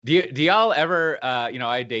Do y'all ever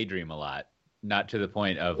I daydream a lot, not to the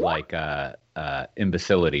point of like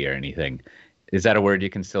imbecility or anything. Is that a word you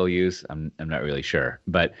can still use? I'm not really sure.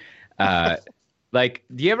 But uh like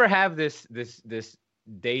do you ever have this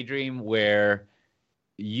daydream where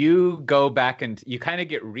you go back and you kind of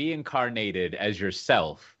get reincarnated as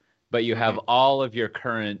yourself, but you have Hmm. all of your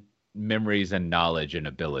current memories and knowledge and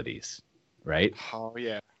abilities, right? Oh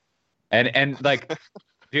yeah. And like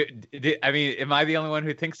I mean, am I the only one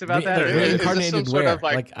who thinks about that, Like or Is this some reincarnated sort of where?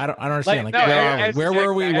 like Like I don't understand. like Like no, where yeah, are we? as Where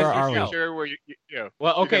were we? Where as are we? yourself? future where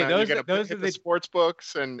Well, you're okay, gonna those are hit the the sports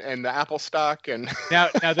books and the Apple stock and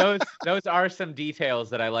now those are some details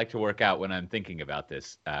that I like to work out when I'm thinking about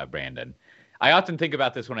this, Brandon. I often think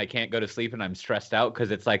about this when I can't go to sleep and I'm stressed out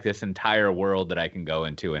because it's like this entire world that I can go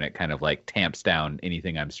into and it kind of like tamps down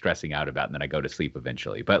anything I'm stressing out about and then I go to sleep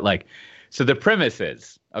eventually. But like, so the premise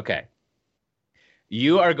is, okay,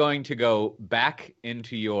 you are going to go back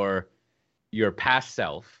into your past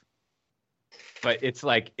self, but it's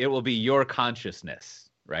like it will be your consciousness,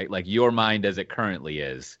 right? Like your mind as it currently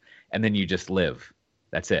is, and then you just live.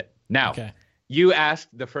 That's it. Now, Okay. you asked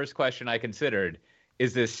the first question I considered,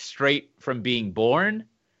 is this straight from being born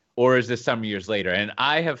or is this some years later? And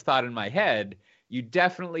I have thought in my head, you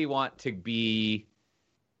definitely want to be,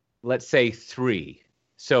 let's say, 3.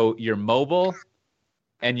 So you're mobile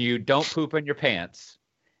and you don't poop in your pants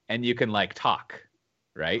and you can like talk,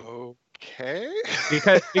 right? okay.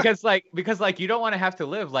 Because you don't want to have to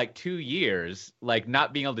live like 2 years like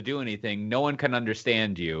not being able to do anything. No one can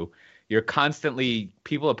understand you. You're constantly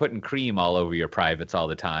people are putting cream all over your privates all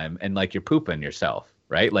the time, and like you're pooping yourself,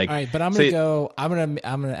 right? All Like right, but I'm gonna so. go. I'm gonna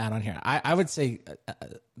add on here. I would say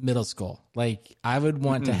middle school. Like I would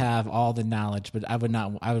want to Mm-mm. have all the knowledge, but I would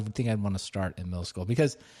not. I would think I'd want to start in middle school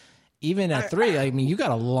because even at I, 3, I mean, you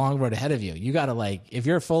got a long road ahead of you. You got to like, if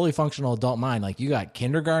you're a fully functional adult mind, like you got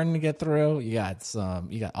kindergarten to get through. You got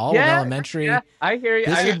all of Yeah, yeah, elementary. I hear you.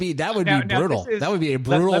 That would be Now this brutal. That is would be a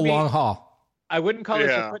let brutal me. long haul. I wouldn't call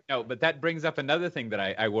this a yeah. footnote, but that brings up another thing that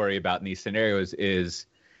I worry about in these scenarios is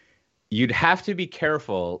you'd have to be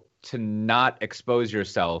careful to not expose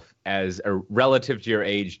yourself as a relative to your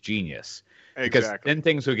age genius because Exactly. then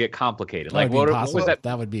things would get complicated. That Like would be what was impossible. that?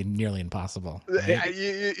 That would be nearly impossible, right?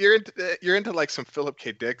 You're into like some Philip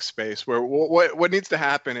K. Dick space where what needs to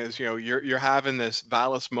happen is you're having this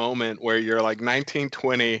Valis moment where you're like 19,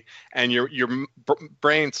 20, and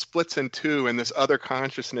brain splits in two and this other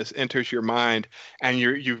consciousness enters your mind and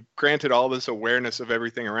you've granted all this awareness of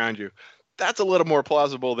everything around you. That's a little more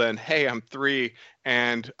plausible than, hey, I'm 3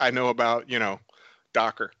 and I know about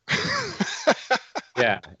Docker.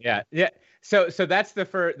 Yeah, yeah, yeah. So that's the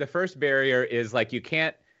first barrier is like you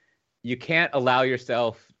can't allow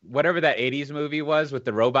yourself whatever that 80s movie was with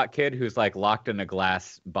the robot kid who's like locked in a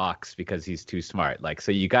glass box because he's too smart. Like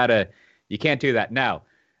so you can't do that. Now,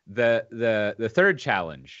 the third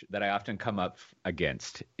challenge that I often come up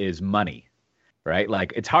against is money, right?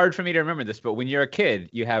 Like it's hard for me to remember this, but when you're a kid,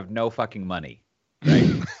 you have no fucking money,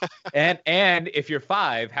 right? And if you're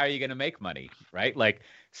 5, how are you going to make money, right? Like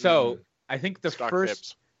so Mm, I think the stock first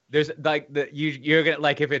tips. there's like you're gonna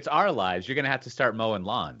like if it's our lives, you're gonna have to start mowing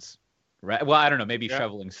lawns, right? Well, I don't know, maybe Yeah.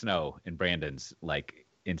 shoveling snow in Brandon's like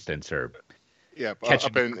instance or Yeah, up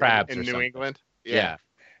catching crabs or in New something. England. Yeah. Yeah,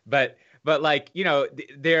 but like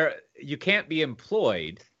there you can't be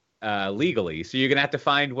employed legally, so you're gonna have to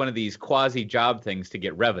find one of these quasi job things to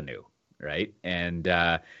get revenue, right? And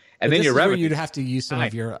But then this your is where revenue. you'd have to use some Fine.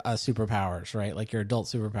 of your superpowers, right? Like your adult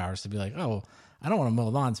superpowers to be like, oh, I don't want to mow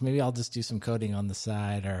lawns. Maybe I'll just do some coding on the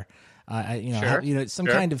side, or Sure. some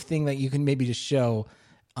Sure. kind of thing that you can maybe just show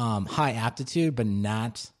high aptitude, but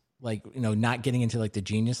not like not getting into like the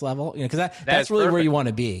genius level. Because That is that's really where you perfect. want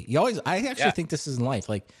to be. I actually Yeah. think this is in life.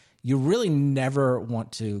 Like you really never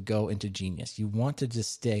want to go into genius. You want to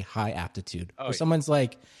just stay high aptitude. Oh, Where someone's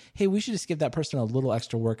like, hey, we should just give that person a little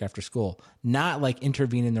extra work after school, not like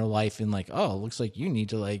intervene in their life and like, oh, it looks like you need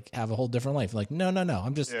to like have a whole different life. Like, no, no, no.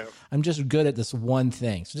 Yeah. I'm just good at this one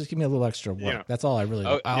thing. So just give me a little extra work. Yeah. That's all I really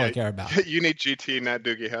oh, all I Yeah. care about. You need GT, not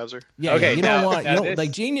Doogie Howser. Yeah, yeah. okay. You don't Now, want now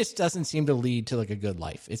like this. genius doesn't seem to lead to like a good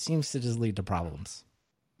life. It seems to just lead to problems.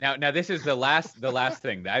 Now this is the last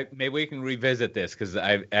thing. Maybe we can revisit this because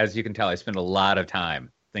as you can tell, I spend a lot of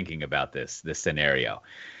time thinking about this scenario.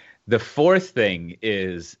 The fourth thing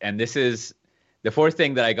is, and this is the fourth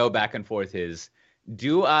thing that I go back and forth is,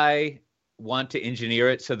 do I want to engineer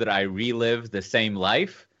it so that I relive the same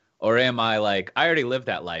life, or am I like I already lived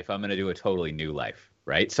that life? I'm going to do a totally new life,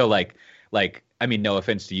 right? So like I mean, no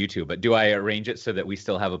offense to you two, but do I arrange it so that we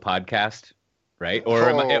still have a podcast right? Or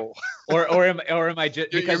am I, Oh, or am I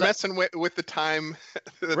just you're because messing with the time,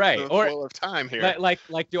 right? the Or flow of time here.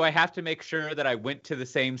 like, do I have to make sure that I went to the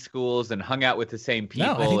same schools and hung out with the same people?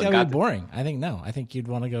 No, I think that and would be boring. I think no. I think you'd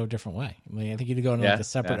want to go a different way. I mean, I think you'd go in like a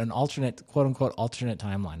separate, an alternate, quote unquote, alternate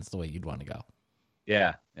timeline. Is the way you'd want to go.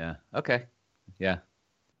 Yeah. Okay. Yeah.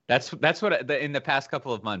 That's what in the past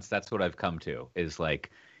couple of months, that's what I've come to is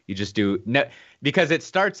like, you just do because it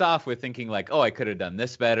starts off with thinking like, oh, I could have done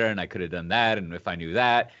this better and I could have done that. And if I knew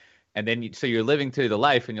that, and then so you're living through the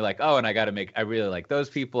life and you're like, oh, and I really like those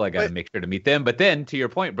people. I got to make sure to meet them. But then to your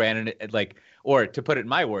point, Brandon, or to put it in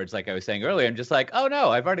my words, like I was saying earlier, I'm just like, oh no,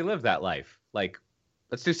 I've already lived that life. Like,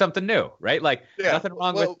 let's do something new. Right. Like nothing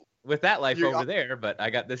wrong with that life over there, but I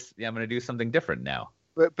got this. Yeah, I'm going to do something different now.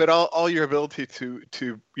 But all your ability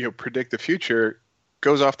to predict the future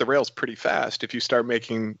goes off the rails pretty fast if you start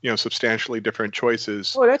making substantially different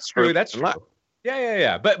choices. Oh, that's true. That's true.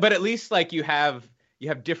 Yeah. But at least like you have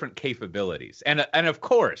different capabilities, and of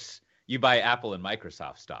course you buy Apple and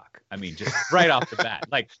Microsoft stock. I mean, just right off the bat,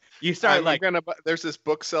 like you start there's this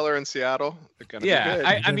bookseller in Seattle.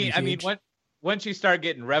 I mean, once you start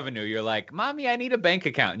getting revenue, you're like, Mommy, I need a bank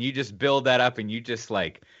account, and you just build that up, and you just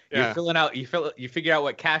like. You're filling out. You figure out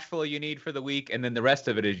what cash flow you need for the week, and then the rest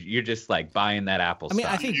of it is you're just like buying that Apple stock. I mean,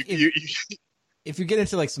 I think if you get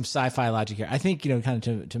into like some sci-fi logic here, I think kind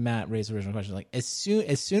of to Matt Ray's original question, like as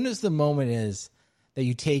soon as the moment is that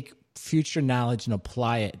you take future knowledge and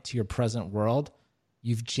apply it to your present world,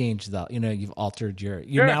 you've changed you've altered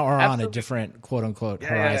you now are on a different quote unquote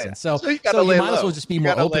horizon. Yeah. So you might as well just be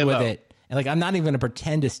more open with it. And like, I'm not even going to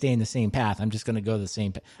pretend to stay in the same path. I'm just going to go the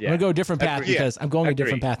same path. I'm going to go a different path because I'm going a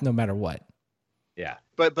different path no matter what. Yeah.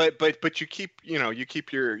 But you keep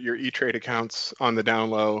your E-Trade accounts on the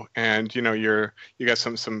down low, and you got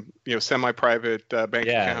some semi-private bank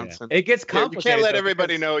accounts. Yeah. And it gets complicated. You can't let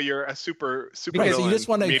everybody know you're a super because you just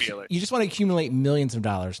want to accumulate millions of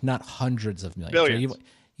dollars, not hundreds of millions.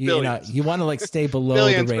 Billions. You want to like stay below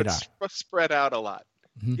the radar. But spread out a lot.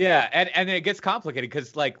 Yeah, and it gets complicated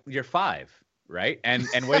because like you're 5, right? And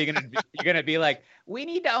what are you gonna do? You're gonna be like, we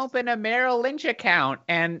need to open a Merrill Lynch account,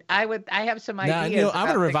 and I have some ideas. I'm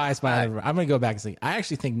gonna revise I'm gonna go back and say I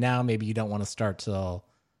actually think now maybe you don't want to start till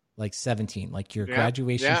like 17, like your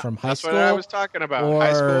graduation from high school. That's what I was talking about.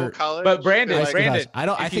 High school, college. But Brandon,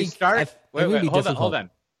 hold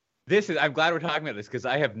on. I'm glad we're talking about this because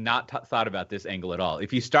I have not thought about this angle at all.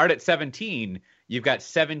 If you start at 17, you've got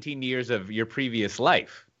 17 years of your previous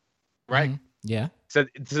life, right? Mm-hmm. Yeah. So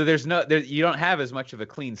you don't have as much of a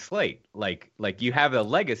clean slate. Like you have a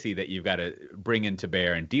legacy that you've got to bring into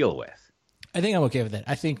bear and deal with. I think I'm okay with it.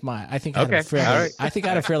 I think I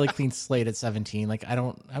had a fairly clean slate at 17. Like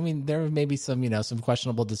there may be some, some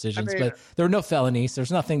questionable decisions, but there were no felonies. There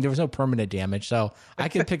was no permanent damage. So I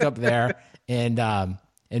could pick up there and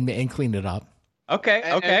clean it up. Okay.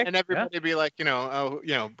 And everybody be like,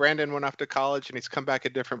 Brandon went off to college and he's come back a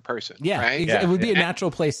different person. Yeah. Right? It would be a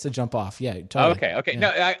natural place to jump off. Yeah. Totally. Okay. No,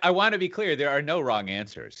 I want to be clear. There are no wrong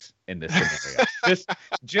answers in this scenario.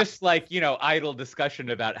 just like, idle discussion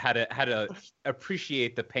about how to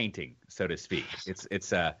appreciate the painting, so to speak.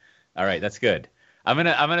 It's all right. That's good. I'm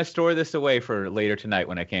gonna store this away for later tonight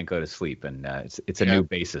when I can't go to sleep, and it's a new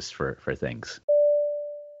basis for things.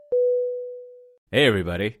 Hey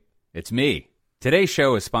everybody, it's me. Today's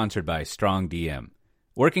show is sponsored by StrongDM.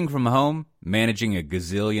 Working from home, managing a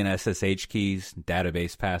gazillion SSH keys,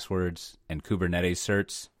 database passwords, and Kubernetes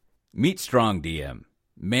certs? Meet StrongDM.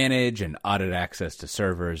 Manage and audit access to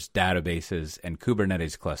servers, databases, and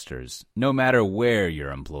Kubernetes clusters, no matter where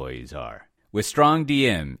your employees are. With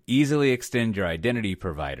StrongDM, easily extend your identity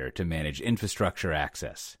provider to manage infrastructure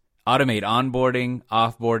access. Automate onboarding,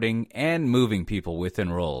 offboarding, and moving people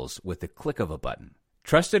within roles with the click of a button.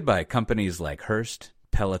 Trusted by companies like Hearst,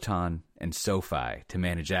 Peloton, and SoFi to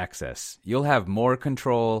manage access, you'll have more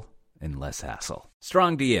control and less hassle.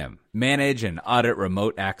 StrongDM. Manage and audit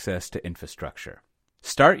remote access to infrastructure.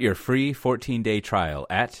 Start your free 14-day trial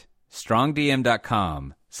at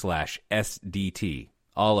strongdm.com/SDT,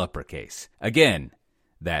 all uppercase. Again,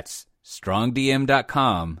 that's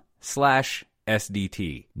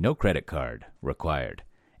strongdm.com/SDT. No credit card required.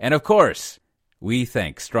 And of course, we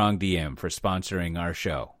thank StrongDM for sponsoring our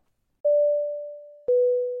show.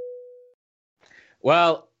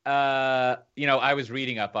 Well, I was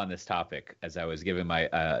reading up on this topic as I was giving my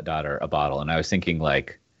daughter a bottle, and I was thinking,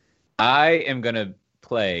 like, I am going to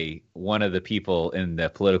play one of the people in the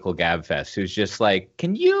political gabfest who's just like,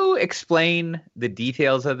 can you explain the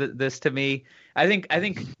details of this to me? I think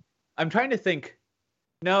I'm trying to think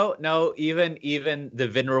No. Even the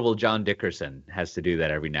venerable John Dickerson has to do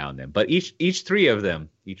that every now and then. But the three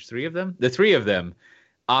of them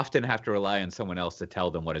often have to rely on someone else to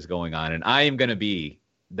tell them what is going on, and I am going to be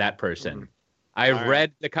that person. Mm-hmm. I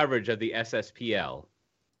read the coverage of the SSPL,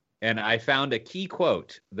 and I found a key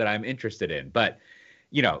quote that I'm interested in. But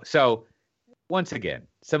so once again,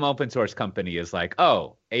 some open source company is like,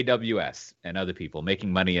 oh, AWS and other people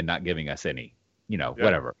making money and not giving us any,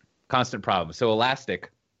 whatever. Constant problem. So Elastic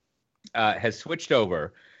has switched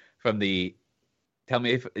over from tell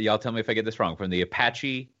me if I get this wrong, from the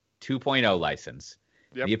Apache 2.0 license.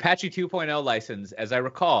 Yep. The Apache 2.0 license, as I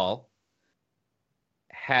recall,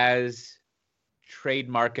 has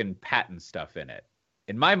trademark and patent stuff in it.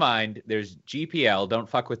 In my mind, there's GPL, don't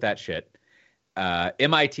fuck with that shit.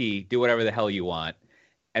 MIT, do whatever the hell you want.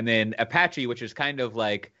 And then Apache, which is kind of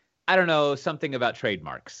like, I don't know, something about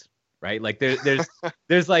trademarks, right? Like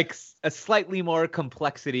there's like a slightly more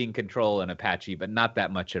complexity and control in Apache, but not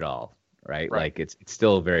that much at all, right? Like it's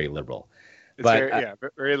still very liberal.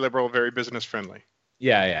 Very liberal, very business friendly.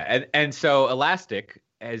 Yeah. And so Elastic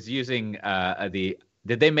is using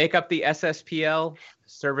did they make up the SSPL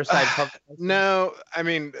server-side public? No, I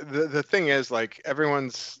mean the thing is, like,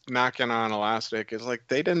 everyone's knocking on Elastic. It's like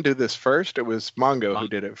they didn't do this first. It was Mongo who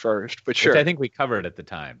did it first. But sure, which I think we covered at the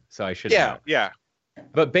time, so I should know. Yeah.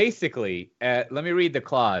 But basically, let me read the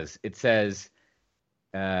clause. It says,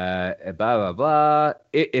 blah blah blah.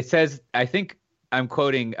 It says, I think I'm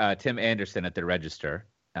quoting Tim Anderson at the Register,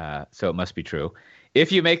 so it must be true. If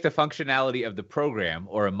you make the functionality of the program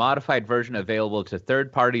or a modified version available to third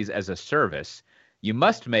parties as a service, you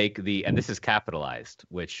must make and this is capitalized,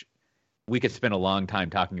 which we could spend a long time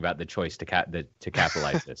talking about the choice to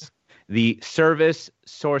capitalize this. The service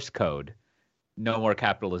source code, no more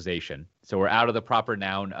capitalization. So we're out of the proper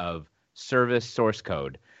noun of service source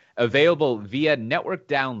code, available via network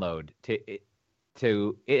download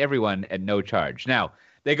to everyone at no charge. Now,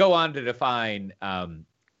 they go on to define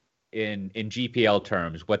in GPL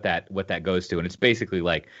terms what that goes to, and it's basically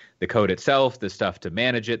like the code itself, the stuff to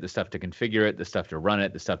manage it, the stuff to configure it, the stuff to run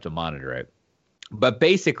it, the stuff to monitor it. But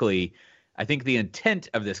basically, I think the intent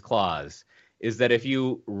of this clause is that if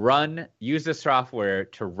you use the software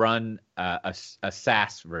to run a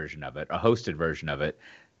SaaS version of it, a hosted version of it,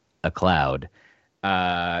 a cloud,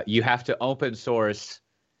 you have to open source.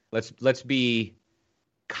 Let's be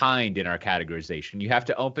kind in our categorization. You have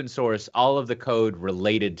to open source all of the code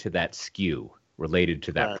related to that SKU, related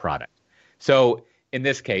to that product. So in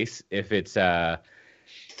this case, if it's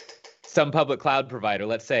some public cloud provider,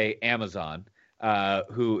 let's say Amazon,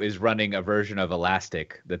 who is running a version of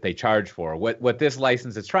Elastic that they charge for, what this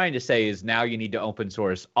license is trying to say is now you need to open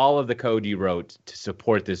source all of the code you wrote to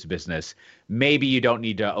support this business. Maybe you don't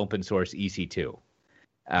need to open source EC2.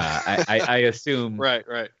 I assume. Right.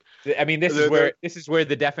 I mean, this is where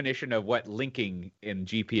the definition of what linking in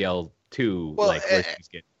GPL2 where things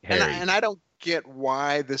get hairy. And I don't get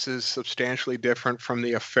why this is substantially different from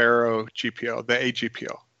the Affero GPL, the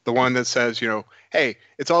AGPL, the one that says, hey,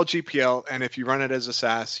 it's all GPL, and if you run it as a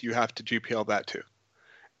SaaS, you have to GPL that too.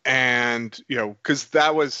 And because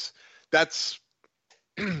that's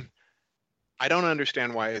I don't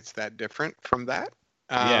understand why it's that different from that.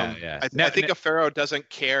 I think Affero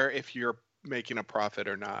doesn't care if you're making a profit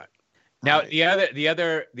or not. Now, the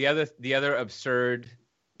other absurd,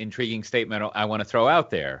 intriguing statement I want to throw out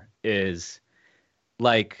there is,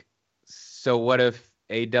 like, so what if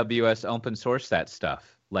AWS open source that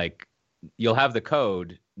stuff? Like, you'll have the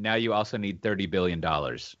code. Now you also need $30 billion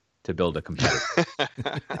to build a competitor,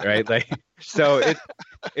 right? Like, so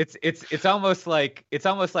it's almost like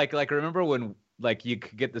remember when, like, you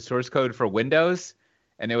could get the source code for Windows,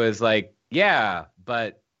 and it was like, yeah,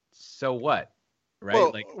 but so what,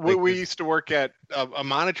 right? Well, we used to work at a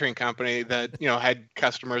monitoring company that had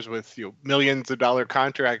customers with millions of dollar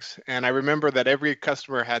contracts, and I remember that every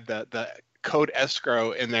customer had the code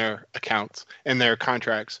escrow in their accounts, in their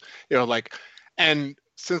contracts, and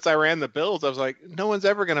since I ran the builds, I was like, no one's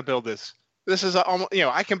ever going to build this. This is almost,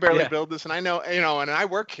 I can barely build this, and I know, and I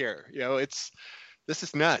work here, this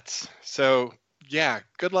is nuts. So yeah,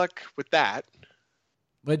 good luck with that.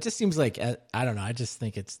 But it just seems like, I don't know, I just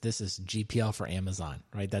think this is GPL for Amazon,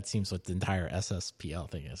 right? That seems what the entire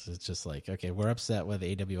SSPL thing is. It's just like, okay, we're upset with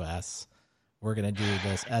AWS. We're going to do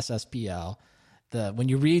this SSPL. When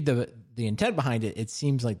you read the intent behind it, it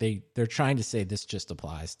seems like they're trying to say this just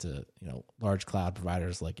applies to large cloud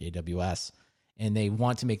providers like AWS, and they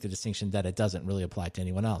want to make the distinction that it doesn't really apply to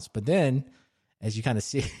anyone else. But then, as you kind of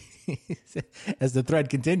see, as the thread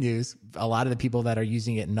continues, a lot of the people that are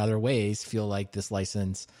using it in other ways feel like this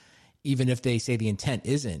license even if they say the intent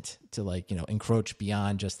isn't to like, encroach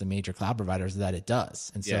beyond just the major cloud providers, that it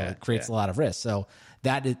does. And so it creates a lot of risk. So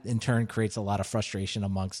that in turn creates a lot of frustration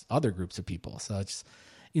amongst other groups of people. So it's,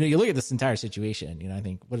 you look at this entire situation, I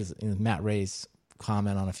think, what is it, Matt Ray's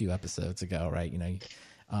comment on a few episodes ago, right?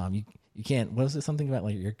 You can't, what was it, something about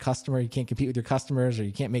like your customer, you can't compete with your customers, or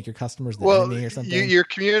you can't make your customers the enemy or something? Your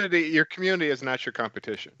community is not your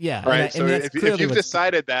competition. Yeah. Right. So if you've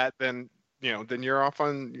decided that, then you're off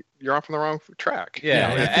on the wrong track.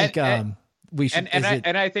 Yeah. I think we should.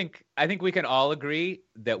 I think we can all agree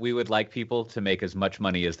that we would like people to make as much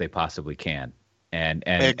money as they possibly can.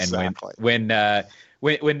 Exactly. And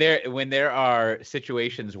when there are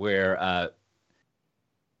situations where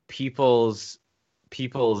people's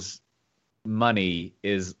money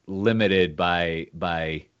is limited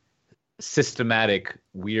by systematic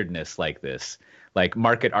weirdness like this, like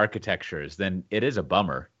market architectures, then it is a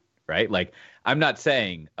bummer, right? Like, I'm not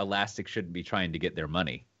saying Elastic shouldn't be trying to get their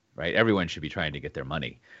money, right? Everyone should be trying to get their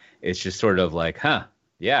money. It's just sort of like,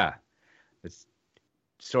 yeah, it's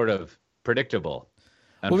sort of predictable.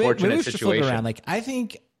 Unfortunate maybe we should situation. Flip it around. Like, I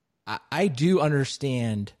think I do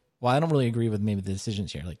understand. Well, I don't really agree with maybe the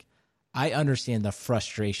decisions here. Like, I understand the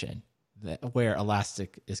frustration where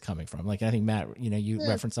Elastic is coming from. Like, I think Matt, you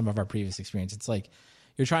referenced some of our previous experience. It's like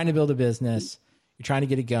you're trying to build a business, you're trying to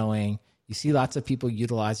get it going. You see lots of people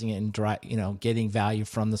utilizing it and getting value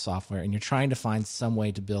from the software, and you're trying to find some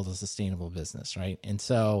way to build a sustainable business, right? And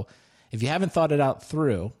so, if you haven't thought it out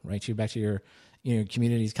through, right, you're back to your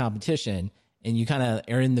community's competition, and you kind of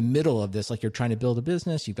are in the middle of this, like you're trying to build a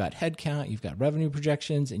business, you've got headcount, you've got revenue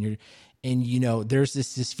projections, and there's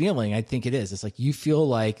this feeling, I think it's like you feel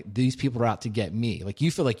like these people are out to get me. Like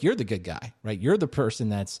you feel like you're the good guy, right? You're the person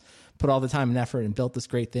that's put all the time and effort and built this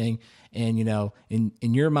great thing. And, in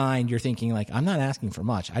your mind, you're thinking like, I'm not asking for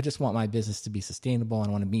much. I just want my business to be sustainable, and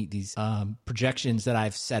I want to meet these projections that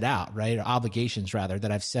I've set out, right? Or obligations rather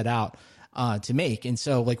that I've set out to make. And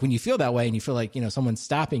so like when you feel that way and you feel like, someone's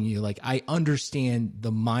stopping you, like I understand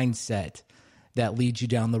the mindset that leads you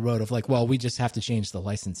down the road of like, well, we just have to change the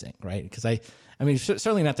licensing, right? Because I mean,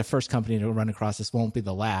 certainly not the first company to run across this, won't be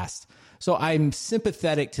the last. So I'm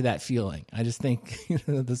sympathetic to that feeling. I just think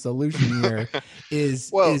the solution here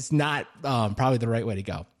is not probably the right way to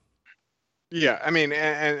go. Yeah, I mean,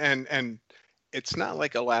 and it's not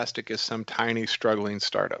like Elastic is some tiny struggling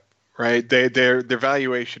startup, right? Their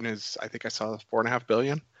valuation is, I think I saw $4.5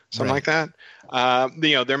 billion. Something like that.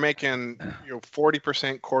 They're making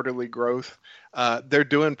 40% quarterly growth. They're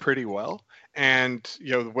doing pretty well, and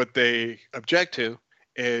what they object to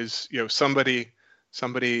is somebody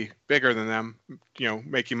bigger than them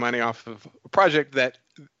making money off of a project that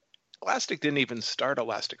Elastic didn't even start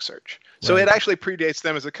Elasticsearch. So it actually predates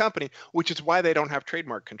them as a company, which is why they don't have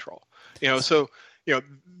trademark control. So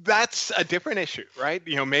that's a different issue, right?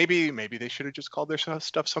 Maybe they should have just called their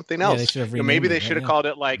stuff something else. They should have maybe they should have called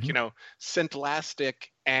it like, Scentlastic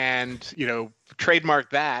and,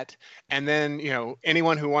 trademark that. And then,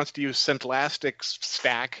 anyone who wants to use Scentlastic's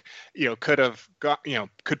stack,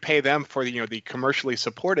 could pay them for the commercially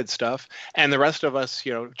supported stuff. And the rest of us,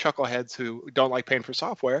 chuckleheads who don't like paying for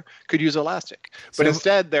software could use Elastic. But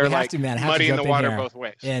instead they're like muddying the water both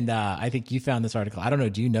ways. And I think you found this article. I don't know.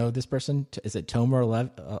 Do you know this person? Is it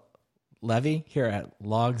Tomer Levy here at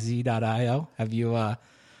logz.io? Have you,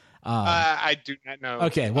 I do not know.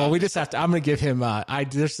 Okay, well, we just have to. I'm going to give him.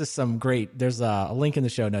 There's just some great. There's a link in the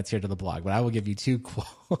show notes here to the blog, but I will give you two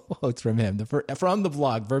quotes from him. From the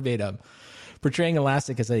blog, verbatim. Portraying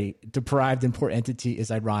Elastic as a deprived and poor entity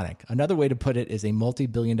is ironic. Another way to put it is a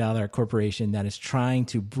multi-billion-dollar corporation that is trying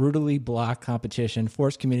to brutally block competition,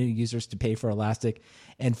 force community users to pay for Elastic,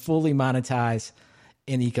 and fully monetize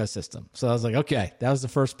an ecosystem. So I was like, okay, that was the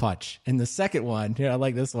first punch. And the second one, I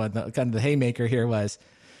like this one. Kind of the haymaker here was.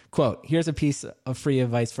 Quote, here's a piece of free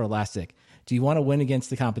advice for Elastic. Do you want to win against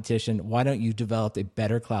the competition? Why don't you develop a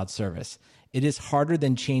better cloud service? It is harder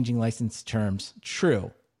than changing license terms,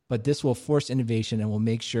 true, but this will force innovation and will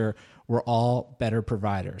make sure we're all better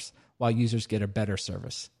providers while users get a better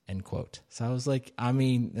service, end quote. So I was like, I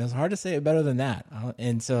mean, it was hard to say it better than that.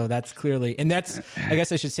 And so that's clearly, and that's, I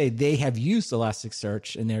guess I should say they have used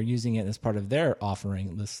Elasticsearch and they're using it as part of their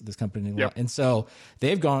offering, this company. Yep. And so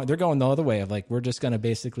they're going the other way of like, we're just going to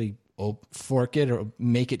basically fork it or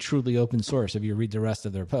make it truly open source if you read the rest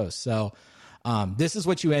of their posts. So this is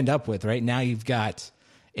what you end up with, right? Now you've got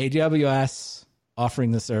AWS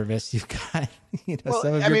offering the service. You've got,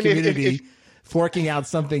 some of your community forking out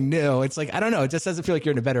something new. It's like, I don't know. It just doesn't feel like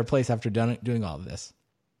you're in a better place after doing all of this.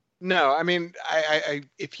 No, I mean, I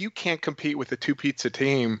if you can't compete with a 2-pizza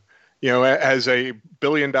team, as a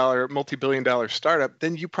multi-billion dollar startup,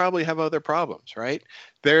 then you probably have other problems, right?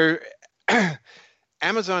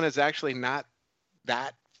 Amazon is actually not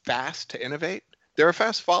that fast to innovate. They're a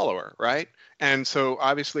fast follower, right? And so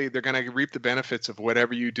obviously they're going to reap the benefits of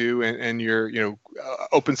whatever you do and your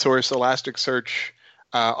open source Elasticsearch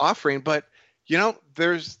offering. But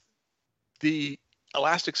there's the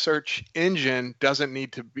Elasticsearch engine doesn't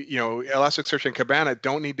need to be, Elasticsearch and Kibana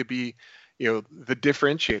don't need to be the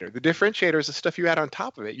differentiator. The differentiator is the stuff you add on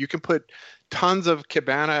top of it. You can put tons of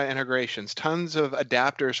Kibana integrations, tons of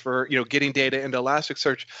adapters for getting data into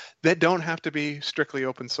Elasticsearch that don't have to be strictly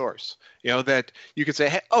open source. That you could say,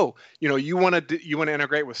 hey, you want to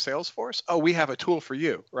integrate with Salesforce? Oh, we have a tool for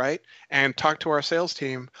you, right? And talk to our sales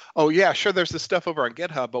team. Oh yeah, sure. There's this stuff over on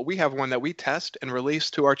GitHub, but we have one that we test and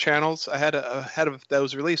release to our channels ahead of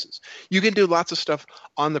those releases. You can do lots of stuff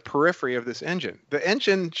on the periphery of this engine. The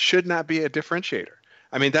engine should not be a differentiator.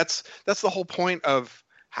 I mean, that's the whole point of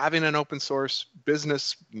having an open source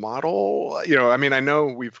business model. I know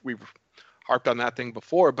we've harped on that thing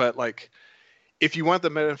before, but like, if you want the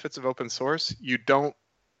benefits of open source, you don't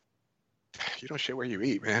shit where you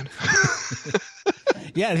eat, man.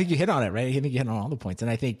 Yeah, I think you hit on it, right? I think you hit on all the points. And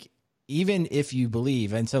I think even if you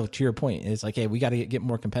believe, and so to your point, it's like, hey, we got to get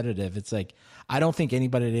more competitive. It's like, I don't think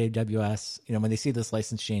anybody at AWS, when they see this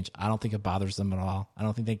license change, I don't think it bothers them at all. I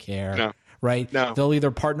don't think they care. No. Right? No. They'll either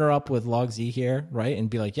partner up with LogZ here, right? And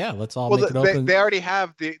be like, yeah, let's all make it open. They already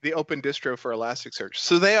have the open distro for Elasticsearch.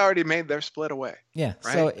 So they already made their split away. Yeah.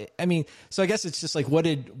 Right? So I guess it's just like, what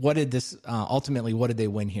did this, ultimately, what did they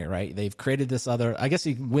win here, right? They've created this other, I guess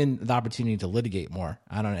you win the opportunity to litigate more.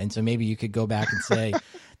 I don't know. And so maybe you could go back and say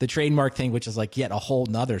the trademark thing, which is like yet a whole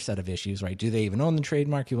nother set of issues, right? Do they even own the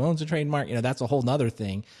trademark? Who owns the trademark? That's a whole nother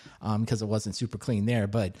thing, because it wasn't super clean there.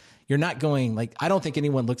 But you're not going like, I don't think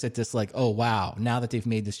anyone looks at this like, oh, wow, now that they've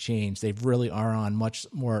made this change, they really are on much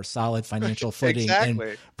more solid financial footing.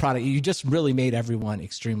 Exactly. And product. You just really made everyone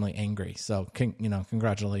extremely angry. So,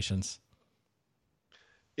 congratulations.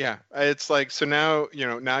 Yeah. It's like, so now,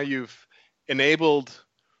 now you've enabled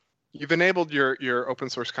your open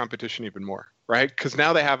source competition even more, right? Because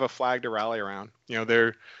now they have a flag to rally around.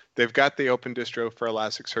 They've got the open distro for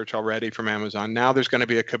Elasticsearch already from Amazon. Now there's going to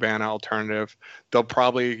be a Kibana alternative. They'll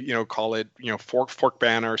probably, call it,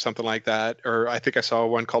 Forkbana or something like that. Or I think I saw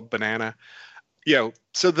one called Banana.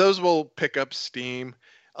 So those will pick up steam.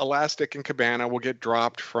 Elastic and Kibana will get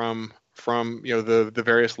dropped from the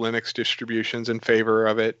various Linux distributions in favor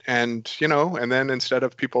of it. And then instead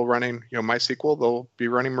of people running, MySQL, they'll be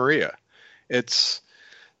running Maria.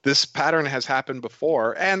 This pattern has happened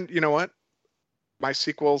before. And you know what?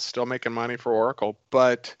 MySQL's still making money for Oracle,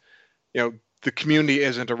 but the community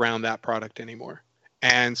isn't around that product anymore.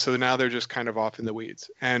 And so now they're just kind of off in the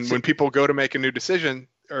weeds. And when people go to make a new decision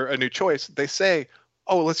or a new choice, they say,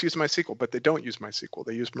 oh, let's use MySQL, but they don't use MySQL.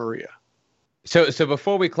 They use Maria. So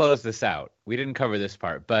before we close this out, we didn't cover this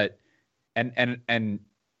part, but and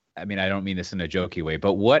I mean, I don't mean this in a jokey way,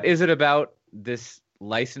 but what is it about this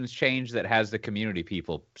license change that has the community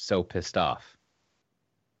people so pissed off?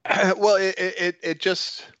 Well,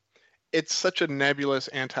 it's such a nebulous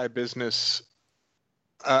anti-business,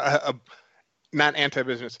 not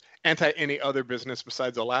anti-business, anti any other business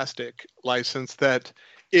besides Elastic license, that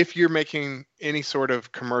if you're making any sort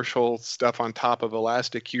of commercial stuff on top of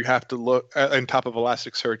Elastic, you have to look on top of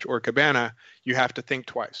Elasticsearch or Kibana, you have to think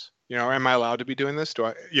twice. Am I allowed to be doing this?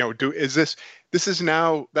 This is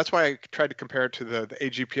now, that's why I tried to compare it to the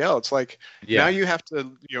AGPL. It's like, now you have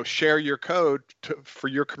to, share your code for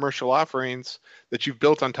your commercial offerings that you've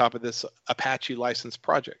built on top of this Apache license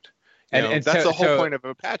project. And that's the whole point of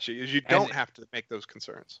Apache, is you don't have to make those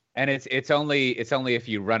concerns. And it's only if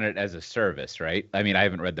you run it as a service, right? I mean, I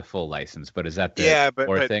haven't read the full license, but is that the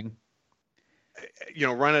core thing?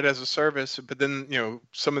 Run it as a service, but then,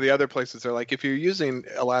 some of the other places are like, if you're using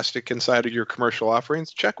Elastic inside of your commercial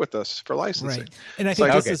offerings, check with us for licensing. Right. And I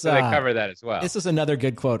think so they cover that as well. This is another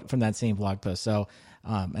good quote from that same blog post. So,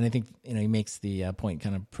 and I think, he makes the point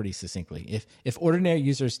kind of pretty succinctly. If ordinary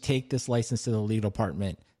users take this license to the legal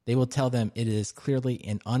department, they will tell them it is clearly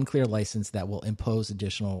an unclear license that will impose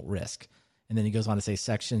additional risk. And then he goes on to say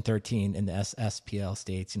Section 13 in the SSPL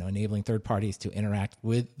states, enabling third parties to interact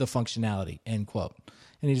with the functionality, end quote.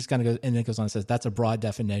 And he just kind of goes, and then it goes on and says, that's a broad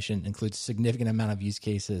definition, includes significant amount of use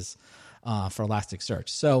cases for Elasticsearch.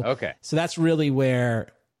 So that's really where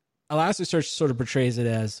Elasticsearch sort of portrays it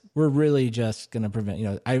as, we're really just going to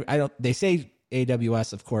prevent, they say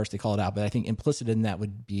AWS, of course, they call it out, but I think implicit in that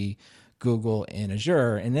would be Google and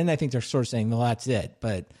Azure. And then I think they're sort of saying, well, that's it.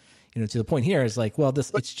 But to the point here is like, well,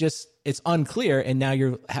 it's unclear, and now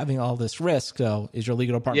you're having all this risk. So is your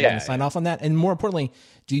legal department going to sign off on that? And more importantly,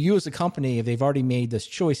 do you as a company, if they've already made this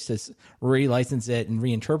choice to relicense it and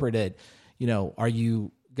reinterpret it, are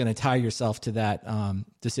you going to tie yourself to that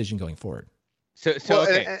decision going forward? So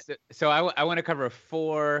I want to cover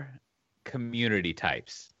 4 community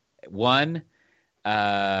types. One,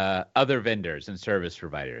 other vendors and service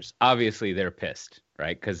providers. Obviously, they're pissed,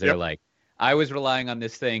 right? Because they're like, I was relying on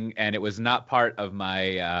this thing, and it was not part of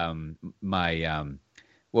my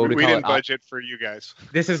what would we call didn't budget for you guys.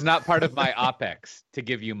 This is not part of my OPEX to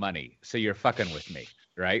give you money, so you're fucking with me,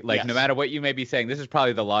 right? Like, no matter what you may be saying, this is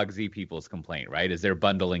probably the LogZ people's complaint, right? Is they're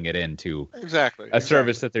bundling it into a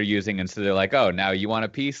service that they're using, and so they're like, oh, now you want a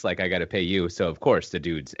piece? Like, I got to pay you. So of course the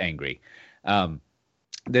dude's angry.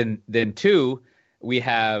 Then 2, we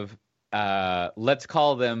have let's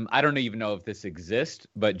call them, I don't even know if this exists,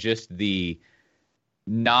 but just the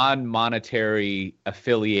non-monetary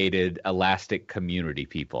affiliated Elastic community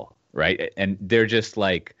people, right? And they're just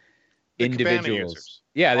like individuals.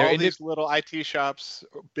 Yeah, they're all these little IT shops,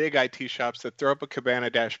 big IT shops that throw up a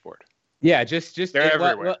Kibana dashboard. Yeah, just they're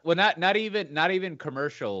everywhere. Well, not even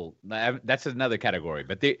commercial. That's another category,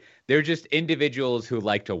 but they're just individuals who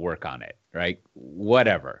like to work on it, right?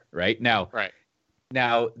 Whatever, right? Now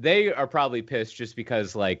they are probably pissed just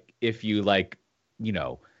because, like, if you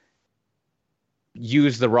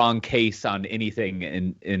use the wrong case on anything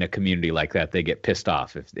in a community like that, they get pissed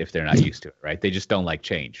off if they're not used to it, right? They just don't like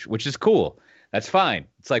change, which is cool. That's fine.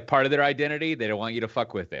 It's like part of their identity. They don't want you to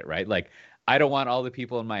fuck with it, right? Like, I don't want all the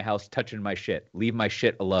people in my house touching my shit. Leave my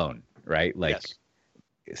shit alone, right? Like,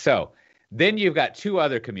 So then you've got 2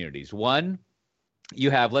 other communities. One,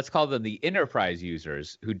 you have, let's call them the enterprise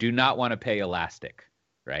users who do not want to pay Elastic,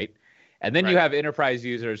 right? And then you have enterprise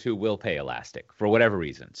users who will pay Elastic for whatever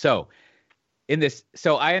reason. So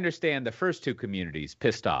I understand the first 2 communities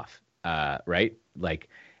pissed off, right? Like,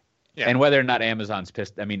 and whether or not Amazon's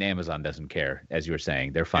pissed, I mean, Amazon doesn't care, as you were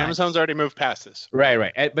saying. They're fine. Amazon's already moved past this.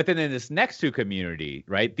 Right. But then in this next 2 community,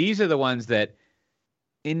 right, these are the ones that,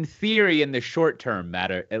 in theory, in the short term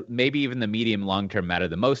matter, maybe even the medium, long term matter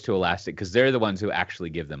the most to Elastic, because they're the ones who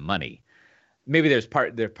actually give them money. Maybe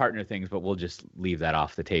their partner things, but we'll just leave that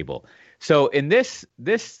off the table. So in this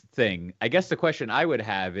thing, I guess the question I would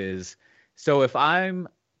have is, so if I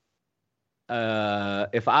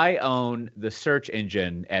own the search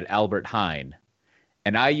engine at Albert Heijn,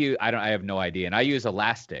 and I have no idea, and I use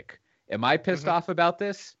Elastic, am I pissed off about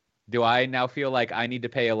this? Do I now feel like I need to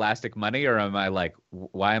pay Elastic money, or am I like,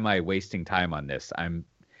 why am I wasting time on this? I'm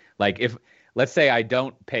like, if let's say I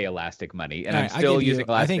don't pay Elastic money and I'm still using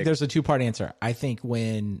Elastic. I think there's a 2-part answer. I think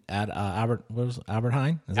when at Albert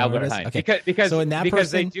Heijn? Albert Heijn. Okay.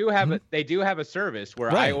 Because they do have a service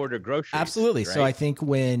where I order groceries. Absolutely. Right? So I think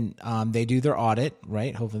when they do their audit,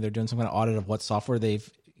 right? Hopefully they're doing some kind of audit of what software they've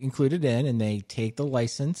included in, and they take the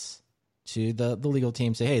license to the legal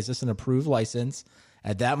team, say, hey, is this an approved license?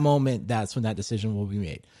 At that moment, that's when that decision will be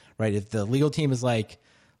made, right? If the legal team is like,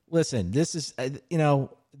 listen, this is,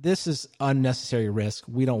 this is unnecessary risk.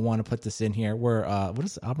 We don't want to put this in here. We're what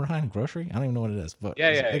is Albert Heijn grocery? I don't even know what it is, but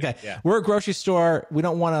we're a grocery store. We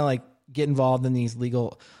don't want to like get involved in these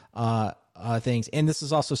legal things, and this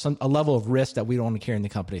is also a level of risk that we don't want to carry in the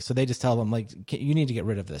company. So they just tell them like, you need to get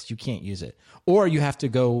rid of this. You can't use it, or you have to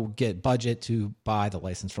go get budget to buy the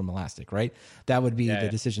license from Elastic. Right? That would be the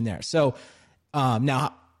decision there. So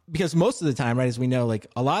now, because most of the time, right, as we know, like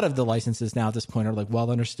a lot of the licenses now at this point are like well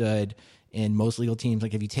understood. In most legal teams,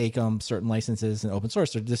 like if you take them certain licenses in open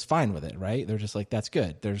source, they're just fine with it, right? They're just like, that's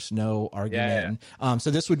good. There's no argument.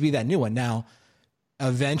 So this would be that new one. Now,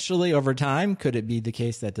 eventually over time, could it be the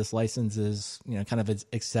case that this license is, kind of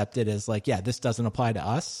accepted as like, this doesn't apply to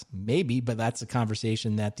us? Maybe, but that's a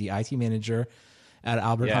conversation that the IT manager at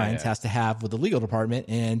Albert Heijn has to have with the legal department.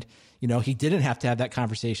 And, he didn't have to have that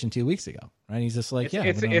conversation 2 weeks ago, right? He's just like,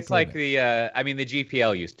 it's like the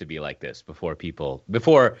GPL used to be like this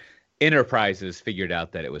before enterprises figured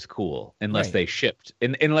out that it was cool, unless they shipped,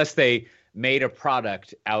 unless they made a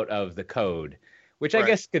product out of the code, which I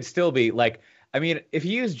guess could still be like, I mean, if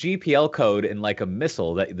you use GPL code in like a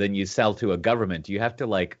missile that then you sell to a government, do you have to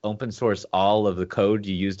like open source all of the code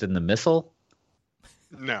you used in the missile?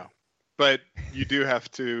 No, but you do have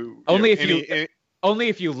to only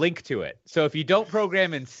if you link to it. So if you don't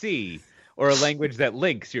program in C or a language that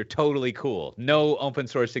links, you're totally cool. No open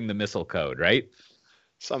sourcing the missile code, right?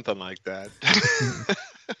 Something like that.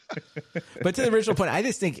 But to the original point, I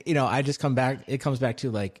just think, it comes back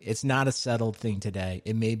to like, it's not a settled thing today.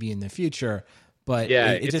 It may be in the future, but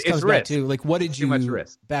it just comes back to like, what did you, too much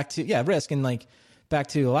risk. Back to, risk. And like, back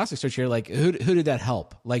to Elasticsearch here, like who did that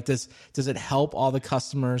help? Like does it help all the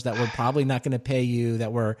customers that were probably not going to pay you,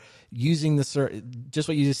 that were using just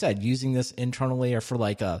what you just said, using this internally or for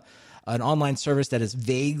like an online service that is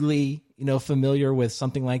vaguely, familiar with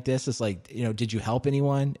something like this? It's like, did you help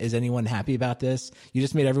anyone? Is anyone happy about this? You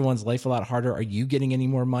just made everyone's life a lot harder. Are you getting any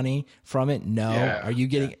more money from it? No. Yeah.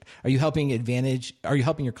 Are you helping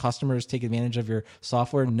your customers take advantage of your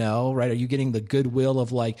software? No. Right. Are you getting the goodwill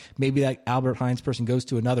of like, maybe that Albert Heinz person goes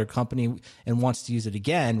to another company and wants to use it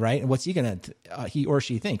again. Right. And what's he going to, he or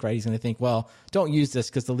she think, right? He's going to think, well, don't use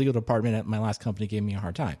this because the legal department at my last company gave me a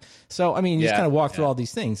hard time. So, I mean, you just kind of walk through all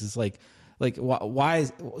these things. It's like why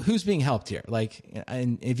who's being helped here? Like,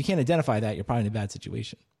 and if you can't identify that, you're probably in a bad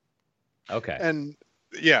situation. Okay. And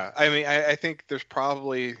yeah, I mean, I think there's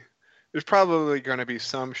probably going to be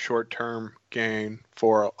some short-term gain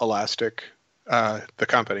for Elastic, the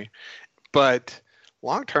company, but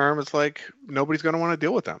long-term, it's like nobody's going to want to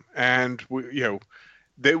deal with them. And a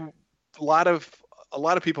lot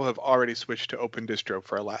of people have already switched to Open Distro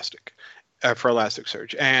for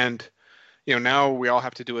Elasticsearch, and now we all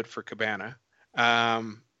have to do it for Kibana.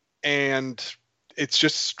 And it's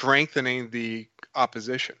just strengthening the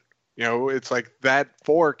opposition. It's like that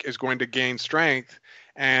fork is going to gain strength,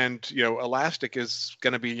 and, Elastic is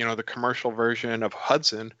going to be, the commercial version of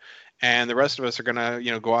Hudson, and the rest of us are going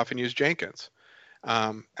to, go off and use Jenkins.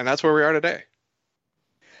 And that's where we are today.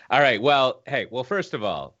 All right. Well, first of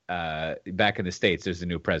all, back in the States, there's a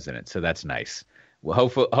new president, so that's nice.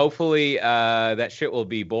 Well, hopefully that shit will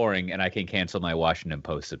be boring, and I can cancel my Washington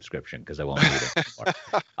Post subscription because I won't need it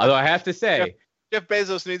anymore. Although I have to say, Jeff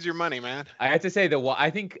Bezos needs your money, man. I have to say that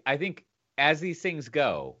I think as these things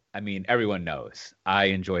go, I mean, everyone knows I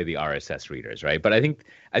enjoy the RSS readers, right? But I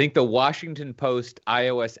think the Washington Post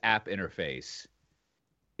iOS app interface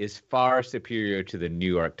is far superior to the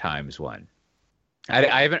New York Times one.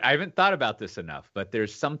 I haven't thought about this enough, but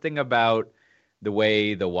there's something about the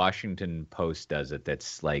way the Washington Post does it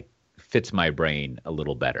that's like fits my brain a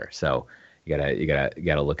little better. So you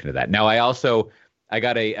gotta look into that. Now I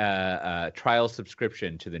got a trial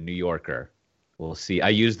subscription to the New Yorker. We'll see. I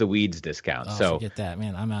use the Weeds discount. Oh, so forget that,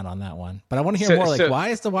 man. I'm out on that one. But I want to hear more. Like, why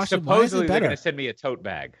is the Washington? Supposedly why is it they're better? going to send me a tote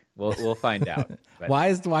bag. We'll find out. But why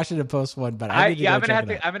is the Washington Post one better? I'm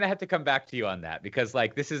gonna have to come back to you on that, because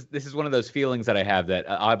like this is one of those feelings that I have that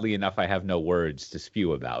oddly enough I have no words to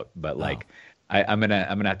spew about. But like I'm gonna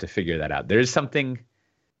have to figure that out. There's something.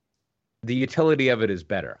 The utility of it is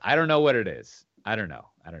better. I don't know what it is. I don't know.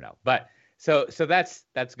 But so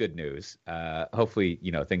that's good news. Hopefully,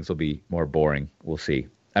 things will be more boring. We'll see.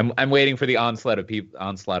 I'm waiting for the onslaught of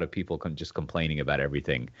people just complaining about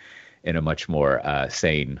everything in a much more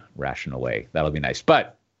sane, rational way. That'll be nice.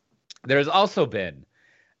 But there's also been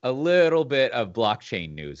a little bit of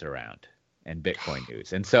blockchain news around and Bitcoin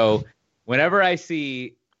news. And so whenever I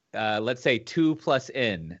see, let's say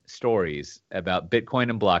 2+N stories about Bitcoin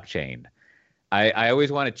and blockchain, I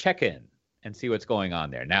always want to check in and see what's going on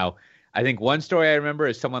there. Now, I think one story I remember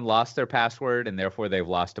is someone lost their password and therefore they've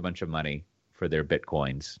lost a bunch of money for their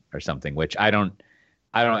Bitcoins or something, which I don't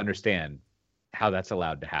understand how that's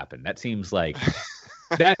allowed to happen. That seems like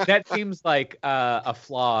that seems like a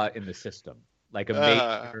flaw in the system, like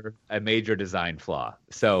a major design flaw.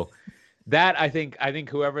 So that I think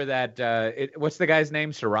whoever that what's the guy's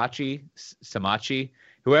name? Samachi,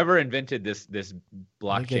 whoever invented this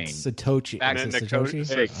blockchain. Satoshi.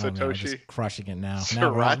 Satoshi. Satoshi. Man, just crushing it now.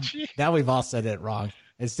 Sriracha? Now we've all said it wrong.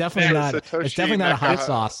 It's definitely not. Satoshi It's definitely not a hot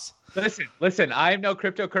sauce. Listen, I'm no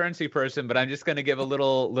cryptocurrency person, but I'm just going to give a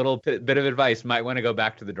little bit of advice. Might want to go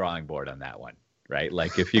back to the drawing board on that one, right?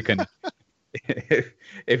 Like if you can,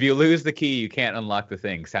 if you lose the key, you can't unlock the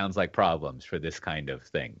thing. Sounds like problems for this kind of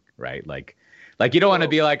thing, right? Like you don't want to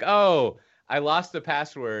be like, oh, I lost the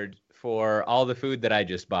password for all the food that I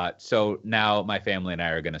just bought, so now my family and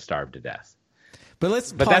I are going to starve to death. But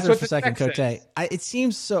let's pause there for a second, Cote. It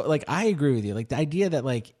seems so, like, I agree with you. Like the idea that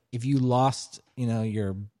like if you lost,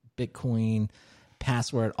 your Bitcoin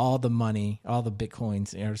password, all the money, all the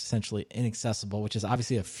Bitcoins are essentially inaccessible, which is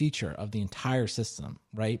obviously a feature of the entire system,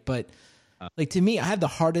 right? But like to me, I have the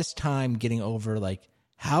hardest time getting over like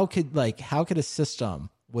how could a system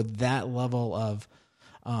with that level of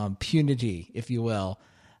punity, if you will,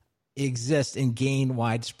 exist and gain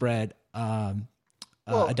widespread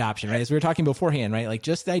adoption, right? As we were talking beforehand, right? Like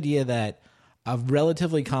just the idea that a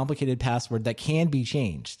relatively complicated password that can be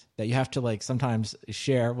changed, that you have to like sometimes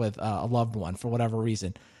share with a loved one for whatever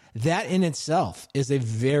reason, that in itself is a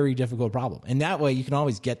very difficult problem. And that way you can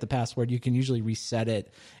always get the password. You can usually reset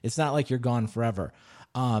it. It's not like you're gone forever.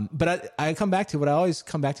 But I come back to what I always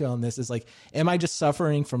come back to on this is like, am I just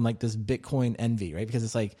suffering from like this Bitcoin envy, right? Because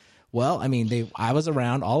it's like, well, I mean, I was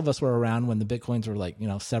around, all of us were around when the Bitcoins were like,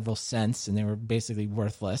 several cents and they were basically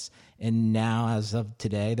worthless. And now as of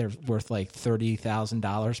today, they're worth like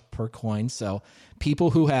 $30,000 per coin. So people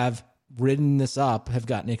who have ridden this up have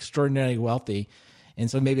gotten extraordinarily wealthy. And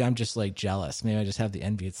so maybe I'm just like jealous. Maybe I just have the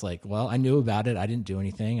envy. It's like, well, I knew about it. I didn't do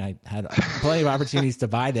anything. I had plenty of opportunities to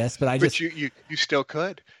buy this, but you still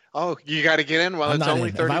could. Oh, you got to get in while it's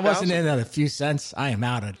only 30,000. If I wasn't in at a few cents, I am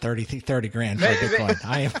out at 30 grand for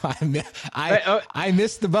Bitcoin. I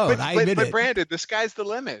missed the boat. I admit it. But Brandon, the sky's the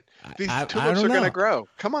limit. These tulips are going to grow.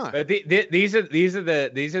 Come on. But these are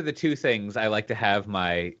the two things I like to have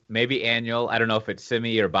my maybe annual. I don't know if it's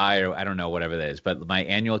semi or buy or I don't know whatever that is, but my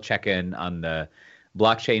annual check-in on the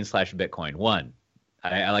blockchain/Bitcoin. One,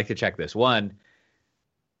 I like to check this. One,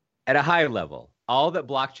 at a high level, all that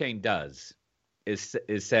blockchain does is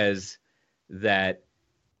says that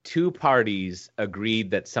two parties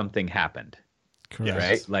agreed that something happened. Correct.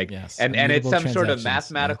 Right? Like, yes. and it's some sort of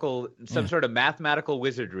mathematical, sort of mathematical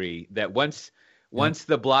wizardry that once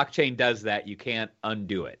the blockchain does that, you can't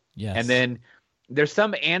undo it. Yes. And then there's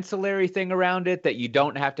some ancillary thing around it that you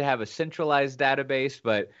don't have to have a centralized database,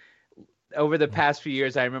 but over the past few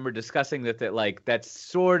years, I remember discussing that that's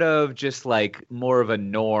sort of just like more of a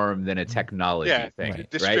norm than a technology thing. Right.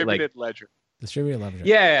 Distributed ledger. Distributed ledger.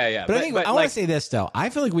 Yeah. But I want to say this though. I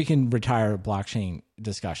feel like we can retire blockchain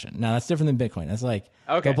discussion. Now that's different than Bitcoin. That's like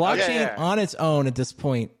the blockchain on its own at this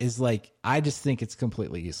point is like, I just think it's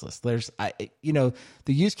completely useless. There's, the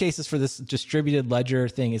use cases for this distributed ledger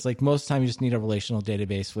thing is like most of the time you just need a relational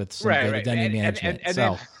database with some identity management.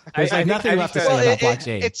 And there's nothing left to say about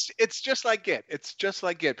blockchain. It's just like Git. It's just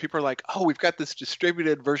like Git. People are like, oh, we've got this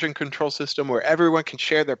distributed version control system where everyone can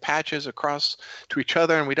share their patches across to each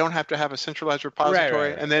other, and we don't have to have a centralized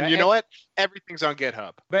repository. And then you know what? Everything's on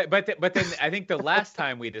GitHub. But then I think the last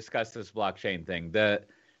time we discussed this blockchain thing, the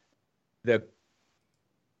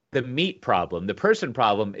meat problem, the person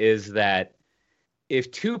problem is that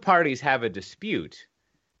if two parties have a dispute,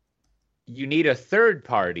 you need a third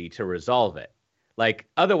party to resolve it. Like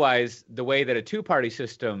otherwise, the way that a two-party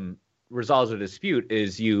system resolves a dispute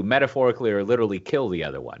is you metaphorically or literally kill the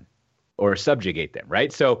other one or subjugate them,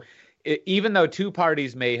 right? So even though two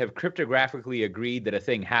parties may have cryptographically agreed that a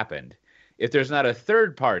thing happened, if there's not a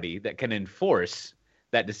third party that can enforce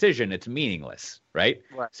that decision, it's meaningless, right?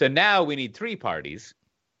 So now we need three parties.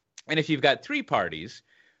 And if you've got three parties,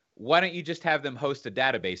 why don't you just have them host a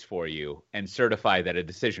database for you and certify that a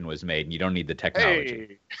decision was made and you don't need the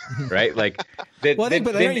technology, right? Like, I think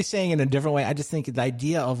you're saying in a different way. I just think the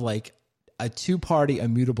idea of like a two-party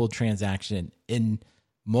immutable transaction in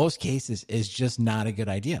most cases is just not a good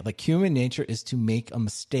idea. Like human nature is to make a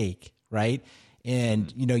mistake, right?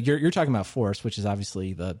 And you're talking about force, which is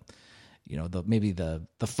obviously maybe the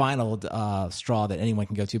final straw that anyone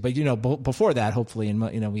can go to. But before that, hopefully,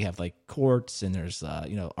 and we have like courts and there's a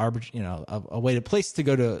way to place to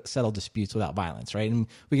go to settle disputes without violence, right? And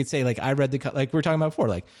we could say like I read like we were talking about before,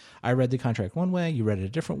 like I read the contract one way, you read it a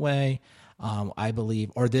different way. I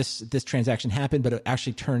believe, or this transaction happened, but it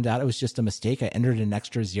actually turned out it was just a mistake. I entered an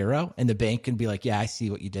extra zero, and the bank can be like, "Yeah, I see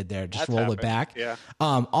what you did there. Just roll it back." Yeah.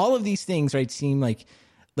 All of these things, right, seem like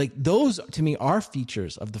those to me are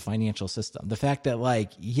features of the financial system. The fact that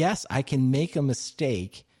like, yes, I can make a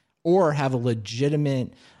mistake or have a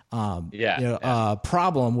legitimate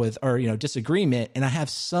problem with or disagreement, and I have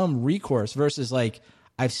some recourse versus like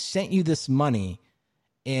I've sent you this money.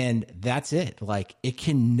 And that's it. Like it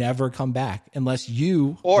can never come back unless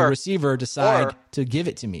you, the receiver, decide to give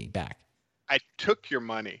it to me back. I took your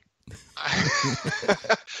money.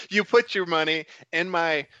 You put your money in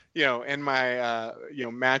my, magical,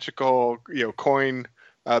 coin,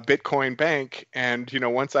 Bitcoin bank. And,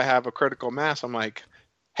 once I have a critical mass, I'm like,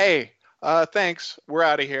 hey, thanks. We're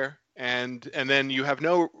out of here. And then you have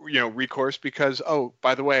no, recourse because, oh,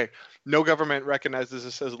 by the way, no government recognizes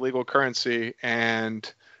this as a legal currency,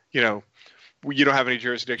 and you don't have any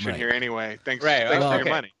jurisdiction here anyway. Thanks for your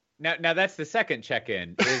money. Now that's the second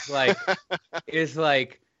check-in. Is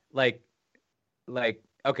like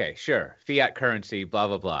okay, sure, fiat currency, blah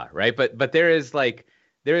blah blah, right? But there is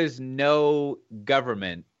no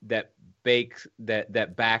government that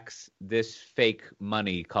backs this fake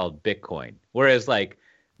money called Bitcoin, whereas like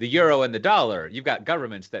the euro and the dollar, you've got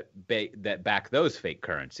governments that back those fake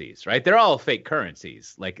currencies, right? They're all fake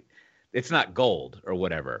currencies. Like it's not gold or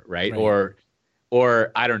whatever, right?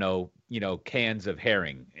 Or I don't know, cans of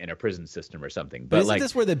herring in a prison system or something. But isn't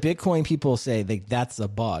this where the Bitcoin people say that's a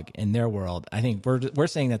bug in their world? I think we're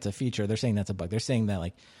saying that's a feature. They're saying that's a bug. They're saying that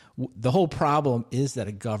like the whole problem is that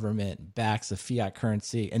a government backs a fiat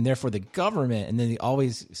currency, and therefore the government, and then they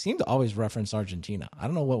always seem to always reference Argentina. I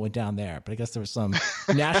don't know what went down there, but I guess there was some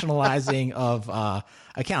nationalizing of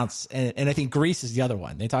accounts. And I think Greece is the other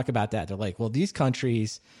one. They talk about that. They're like, well, these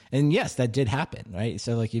countries, and yes, that did happen, right?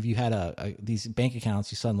 So like if you had these bank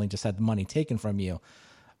accounts, you suddenly just had the money taken from you.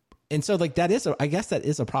 And so like I guess that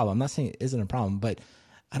is a problem. I'm not saying it isn't a problem, but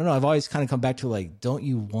I don't know. I've always kind of come back to like, don't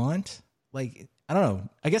you want like, I don't know.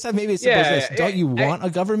 I guess maybe it's simple as this. Don't you want a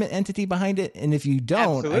government entity behind it? And if you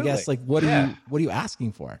don't, absolutely. I guess like what are you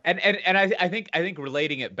asking for? And I think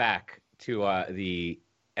relating it back to the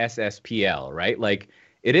SSPL, right? Like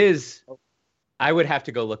it is. I would have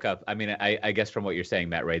to go look up. I mean, I guess from what you're saying,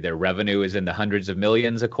 Matt, right? Their revenue is in the hundreds of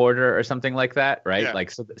millions a quarter or something like that, right? Yeah.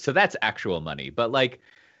 Like so that's actual money. But like,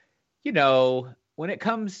 you know, when it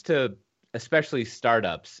comes to especially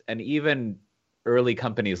startups and even early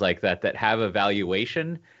companies like that have a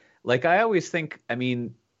valuation, like I always think, I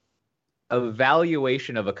mean, a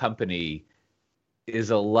valuation of a company is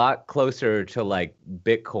a lot closer to like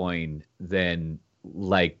Bitcoin than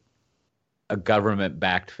like a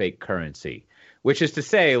government-backed fake currency, which is to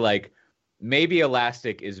say, like maybe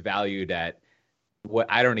Elastic is valued at what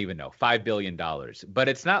I don't even know, $5 billion, but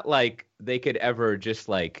it's not like they could ever just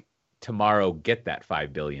like tomorrow get that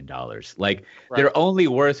 $5 billion. Like right. They're only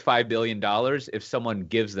worth $5 billion if someone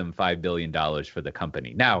gives them $5 billion for the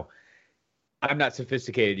company. Now, I'm not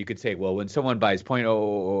sophisticated. You could say, well, when someone buys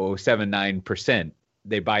 0.0079%,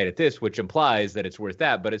 they buy it at this, which implies that it's worth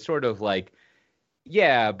that. But it's sort of like,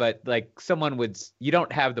 yeah, but like you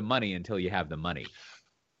don't have the money until you have the money.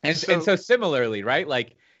 And so similarly, right?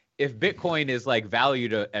 Like if Bitcoin is like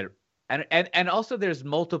valued at And also there's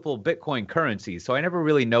multiple Bitcoin currencies. So I never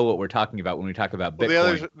really know what we're talking about when we talk about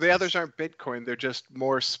Bitcoin. Well, the others aren't Bitcoin. They're just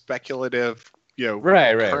more speculative, you know.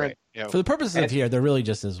 Right. You know. For the purposes of here, there really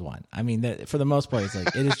just is one. I mean, for the most part, it's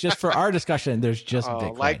like, it is just for our discussion, there's just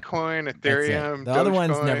Bitcoin. Litecoin, Ethereum, the other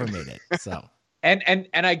ones never made it. So. And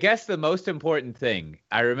I guess the most important thing,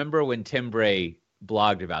 I remember when Tim Bray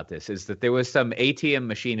blogged about this, is that there was some ATM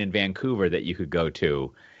machine in Vancouver that you could go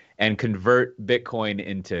to and convert Bitcoin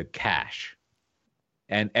into cash.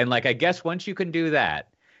 And like, I guess once you can do that,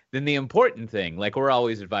 then the important thing, like we're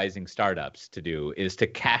always advising startups to do, is to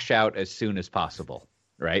cash out as soon as possible,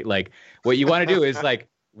 right? Like what you want to do is like,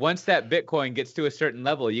 once that Bitcoin gets to a certain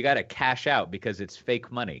level, you got to cash out because it's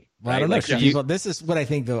fake money. Well, right? I don't know. Like, people, this is what I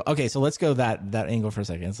think though. Okay, so let's go that angle for a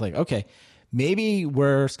second. It's like, okay, maybe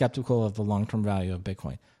we're skeptical of the long-term value of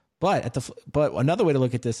Bitcoin. But another way to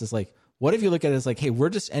look at this is like, what if you look at it as like, hey, we're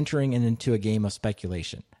just entering into a game of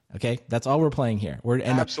speculation. Okay, that's all we're playing here.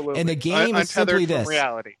 Absolutely. And the game is simply this: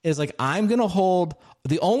 reality. Is like I'm going to hold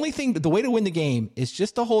the only thing. The way to win the game is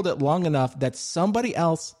just to hold it long enough that somebody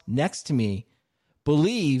else next to me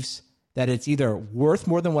believes that it's either worth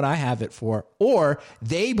more than what I have it for, or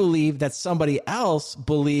they believe that somebody else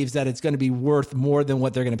believes that it's going to be worth more than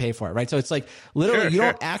what they're going to pay for it. Right. So it's like literally, you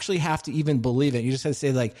don't actually have to even believe it. You just have to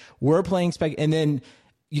say like, we're playing spec, and then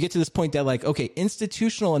you get to this point that like, okay,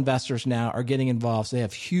 institutional investors now are getting involved. So they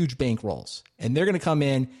have huge bankrolls and they're going to come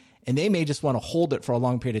in and they may just want to hold it for a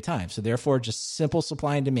long period of time. So therefore just simple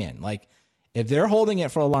supply and demand. Like if they're holding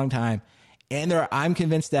it for a long time and I'm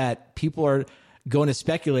convinced that people are going to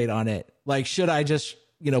speculate on it, like, should I just,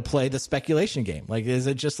 play the speculation game? Like, is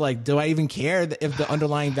it just like, do I even care if the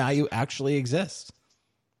underlying value actually exists?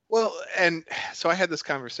 Well, and so I had this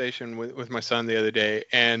conversation with my son the other day,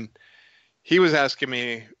 and he was asking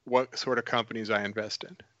me what sort of companies I invest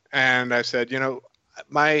in. And I said,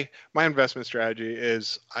 my investment strategy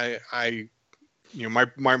is my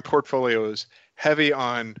portfolio is heavy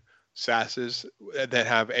on SaaSes that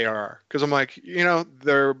have ARR. Cause I'm like,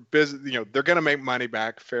 they're busy, they're going to make money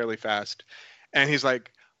back fairly fast. And he's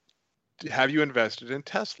like, have you invested in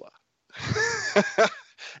Tesla?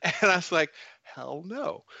 And I was like, hell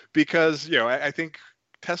no. Because, I think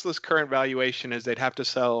Tesla's current valuation is they'd have to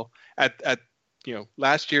sell at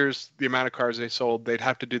last year's the amount of cars they sold, they'd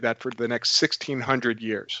have to do that for the next 1,600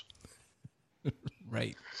 years.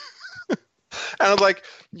 Right. And I was like,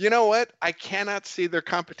 you know what? I cannot see their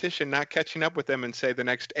competition not catching up with them in, say, the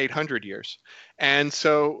next 800 years. And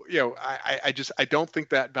so, I don't think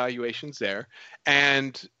that valuation's there.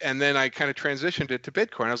 And then I kind of transitioned it to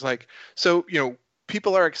Bitcoin. I was like, so,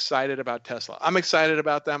 people are excited about Tesla. I'm excited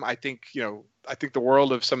about them. I think the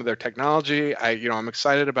world of some of their technology. I'm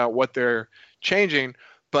excited about what they're changing.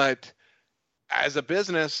 But as a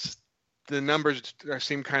business, the numbers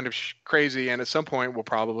seem kind of crazy, and at some point will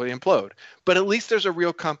probably implode. But at least there's a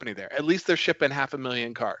real company there. At least they're shipping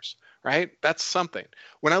 500,000 cars, right? That's something.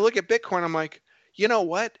 When I look at Bitcoin, I'm like, you know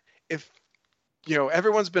what? If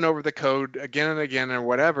everyone's been over the code again and again or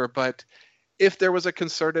whatever, but if there was a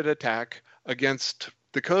concerted attack against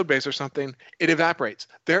the code base or something, it evaporates.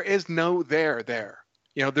 There is no there.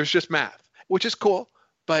 There's just math, which is cool,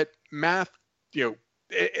 but math,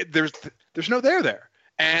 there's no there.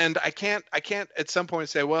 And I can't at some point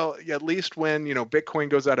say, well, at least when, Bitcoin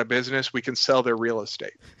goes out of business, we can sell their real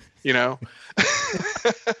estate.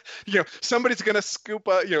 Somebody's going to scoop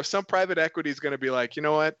up, some private equity is going to be like, you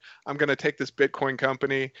know what, I'm going to take this Bitcoin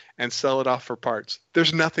company and sell it off for parts.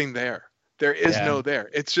 There's nothing there. There is no there.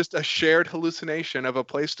 It's just a shared hallucination of a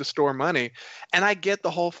place to store money. And I get the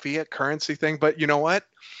whole fiat currency thing, but you know what?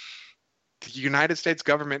 The United States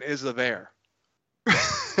government is the there.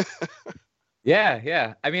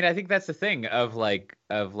 Yeah. I mean, I think that's the thing of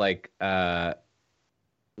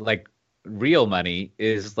real money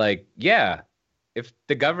is like, yeah, if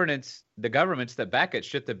the governments that back it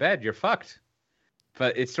shit the bed, you're fucked.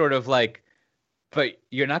 But it's sort of like, but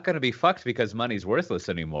you're not going to be fucked because money's worthless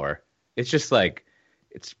anymore. It's just like,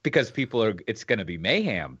 it's because it's going to be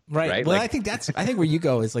mayhem. Right. Well, I think where you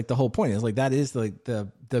go is like the whole point is like, that is like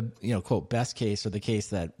the quote best case, or the case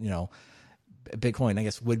that, Bitcoin, I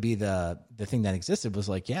guess, would be the thing that existed, was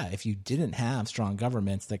like, yeah, if you didn't have strong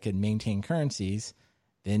governments that could maintain currencies,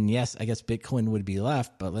 then yes, I guess Bitcoin would be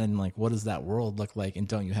left. But then, like, what does that world look like? And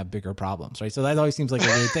don't you have bigger problems, right? So that always seems like a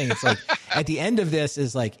weird thing. It's like at the end of this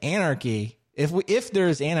is like anarchy. If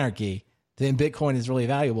there's anarchy, then Bitcoin is really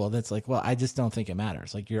valuable. That's like, well, I just don't think it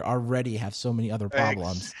matters. Like, you already have so many other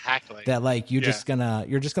problems that like you're just gonna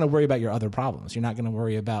worry about your other problems. You're not gonna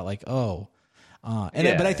worry about like,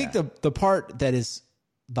 but I think the part that is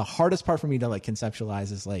the hardest part for me to like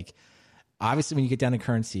conceptualize is like, obviously when you get down to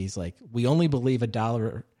currencies, like we only believe a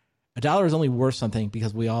dollar is only worth something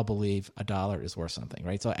because we all believe a dollar is worth something,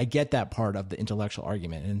 right? So I get that part of the intellectual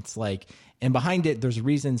argument, and it's like, and behind it, there's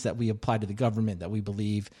reasons that we apply to the government that we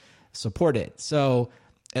believe support it. So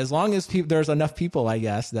as long as there's enough people, I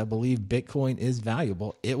guess, that believe Bitcoin is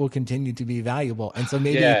valuable, it will continue to be valuable. And so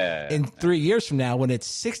maybe in 3 years from now, when it's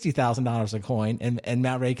 $60,000 a coin, and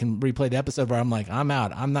Matt Ray can replay the episode where I'm like, I'm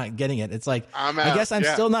out, I'm not getting it. It's like, I guess I'm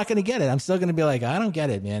still not going to get it. I'm still going to be like, I don't get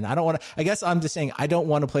it, man. I don't want to. I guess I'm just saying, I don't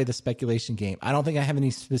want to play the speculation game. I don't think I have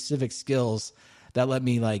any specific skills that let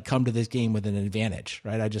me like come to this game with an advantage,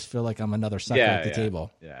 right? I just feel like I'm another sucker at the table.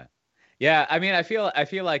 Yeah, I mean, I feel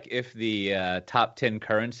like if the top 10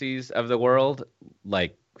 currencies of the world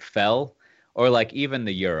like fell, or like even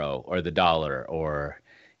the euro or the dollar or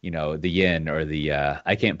the yen or the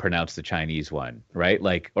I can't pronounce the Chinese one, right?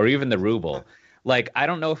 Like, or even the ruble, like I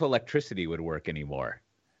don't know if electricity would work anymore.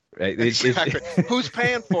 Right? Exactly. Who's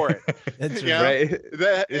paying for it? That's right.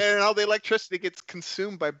 And all the electricity gets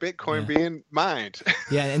consumed by Bitcoin being mined.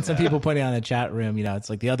 Yeah, and some people pointing out in the chat room, it's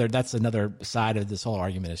like that's another side of this whole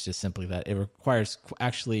argument. It's just simply that it requires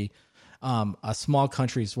actually a small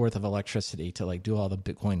country's worth of electricity to like do all the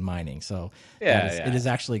Bitcoin mining. So it is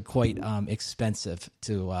actually quite expensive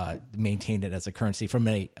to maintain it as a currency from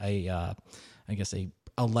a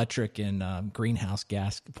electric and greenhouse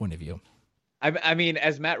gas point of view. I mean,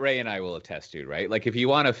 as Matt Ray and I will attest to, right? Like, if you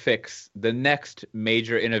want to fix the next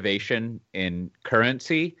major innovation in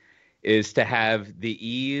currency, is to have the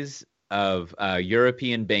ease of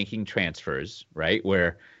European banking transfers, right?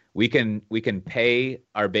 Where we can pay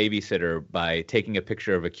our babysitter by taking a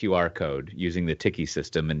picture of a QR code using the Tiki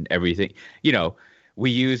system and everything.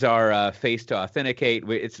 We use our face to authenticate.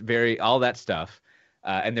 It's all that stuff.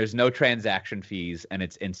 And there's no transaction fees, and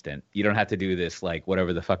it's instant. You don't have to do this like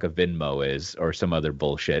whatever the fuck a Venmo is or some other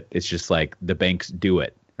bullshit. It's just like the banks do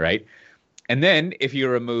it, right? And then if you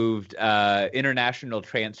removed international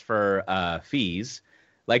transfer fees,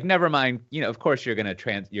 like never mind, of course you're gonna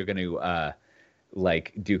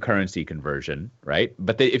like do currency conversion, right?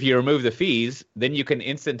 But if you remove the fees, then you can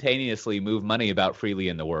instantaneously move money about freely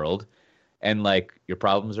in the world, and like your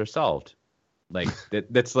problems are solved. Like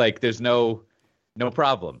that's like there's no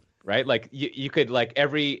problem, right? Like you could like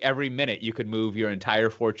every minute you could move your entire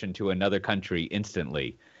fortune to another country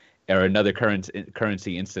instantly, or another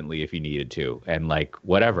currency instantly if you needed to, and like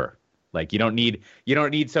whatever. Like you don't need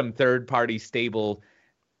some third party stable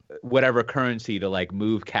whatever currency to like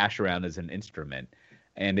move cash around as an instrument.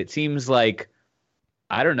 And it seems like,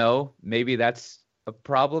 I don't know, maybe that's a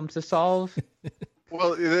problem to solve.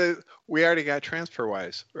 Well, we already got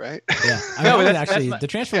TransferWise, right? Yeah, the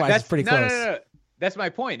TransferWise is pretty close. that's my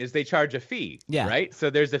point. Is they charge a fee, Yeah. right? So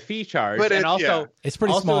there's a fee charge, But and also It's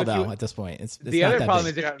pretty also, small if though you- at this point. It's the not other that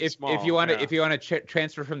problem big. is Small, if you want to yeah. if you want to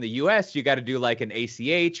transfer from the U.S., you got to do like an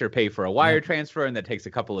ACH or pay for a wire transfer, and that takes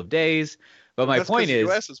a couple of days. But my That's 'cause point the is,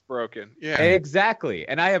 U.S. is broken. Yeah. exactly,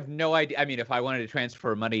 and I have no idea. I mean, if I wanted to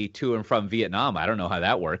transfer money to and from Vietnam, I don't know how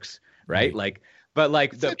that works, right? Right. Like, but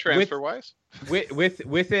like Is it transfer wise?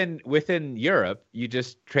 within Europe, you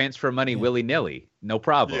just transfer money willy nilly, no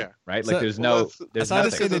problem, Yeah. right? So- Like there's well, no that's- there's So I would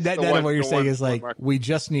nothing. say the It's net the net one- of what you're the saying one- is like one market. we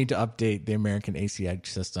just need to update the American ACH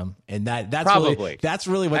system, and that's Probably. really what's I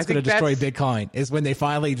going to think destroy that's- Bitcoin is when they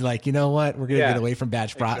finally like, you know what, we're going to Yeah. get away from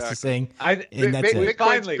batch processing, I, and that's Big- it. Bitcoin's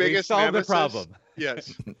finally we biggest solved the nemesis- problem.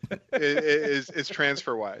 Yes, is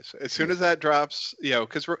transfer wise. As soon as that drops,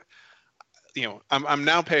 because we're, I'm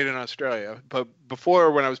now paid in Australia, but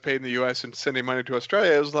before when I was paid in the U.S. and sending money to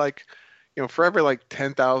Australia, it was like, for every like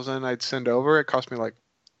 10,000 I'd send over, it cost me like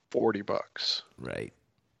 $40. Right.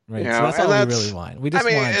 Right. You So know, that's all and we really want. We just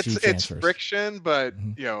want cheap it's transfers. friction, but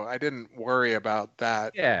Mhm. I didn't worry about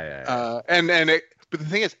that. Yeah. But the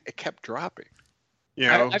thing is, it kept dropping.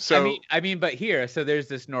 I mean, but here, so there's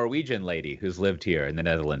this Norwegian lady who's lived here in the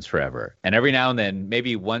Netherlands forever, and every now and then,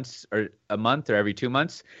 maybe once or a month or every 2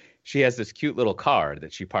 months, she has this cute little car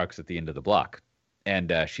that she parks at the end of the block,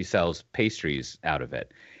 and she sells pastries out of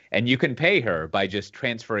it, and you can pay her by just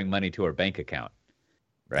transferring money to her bank account,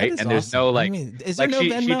 right? That is And there's awesome. no I like, mean, is there like no she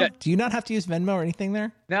Venmo? does- Do you not have to use Venmo or anything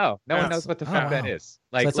there? no one Yes. knows what the Oh, fuck that wow. is. So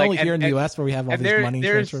Like, it's only and- here in the and- U.S. where we have all and these money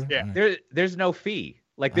there's transfer. yeah. All right. there's no fee.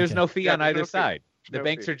 Like there's Okay. no fee Yeah, on there's either no fee. side. The No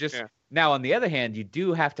banks fee. are just Yeah. now. On the other hand, you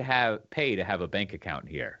do have to pay to have a bank account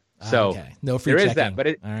here. So Okay. No free there is checking. that, but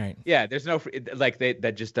all right. yeah, there's no like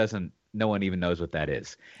that just doesn't. No one even knows what that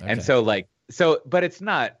is, Okay. and so but it's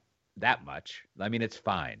not that much. I mean, it's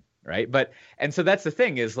fine, right? And so that's the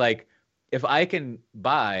thing is like if I can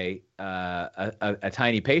buy a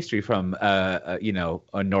tiny pastry from a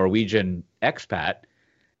Norwegian expat,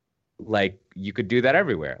 like you could do that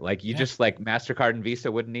everywhere. Like you Yeah. just like MasterCard and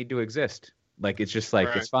Visa wouldn't need to exist. Like it's just like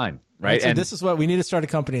Right. it's fine, Right. right? So And this is what we need to start a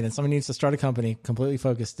company. Then someone needs to start a company completely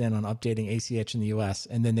focused in on updating ACH in the U.S.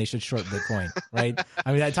 and then they should short Bitcoin, right?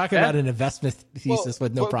 I mean, I talk about an investment thesis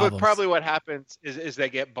with no problems. But probably what happens is they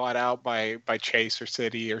get bought out by Chase or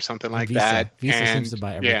Citi or something like Visa. that. Visa and, seems to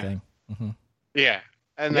buy everything. Mhm. Yeah.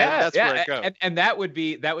 And yeah, that's where it goes. and that would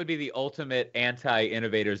be the ultimate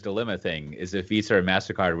anti-innovator's dilemma thing is if Visa or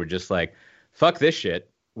MasterCard were just like, fuck this shit,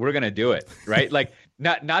 we're gonna do it, right? Like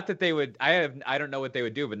not that they would. I don't know what they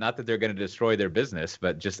would do, but not that they're gonna destroy their business,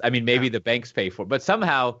 but just maybe the banks pay for it, but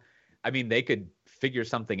somehow, they could figure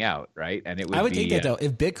something out, right? And it would. I would be, take that though.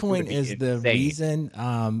 If Bitcoin be is the insane.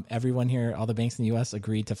 reason everyone here, all the banks in the U.S.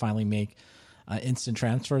 agreed to finally make instant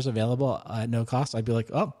transfers available at no cost, I'd be like,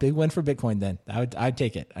 oh, big win for Bitcoin. Then I'd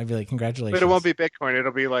take it. I'd be like, congratulations. But it won't be Bitcoin.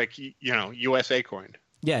 It'll be like USA coin.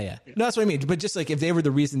 Yeah. No, that's what I mean. But just like if they were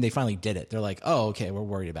the reason they finally did it, they're like, oh, okay, we're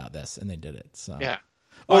worried about this, and they did it. So Yeah.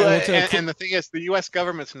 All right, Well, well, to- and the thing is, the U.S.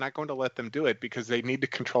 government's not going to let them do it because they need to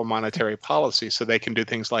control monetary policy, so they can do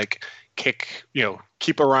things like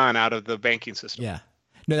keep Iran out of the banking system. yeah.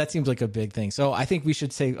 No, that seems like a big thing. So I think we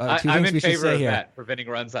should say two I'm things in we should favor say of here. that, preventing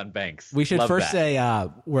runs on banks. We should Love first that. say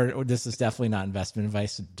where this is definitely not investment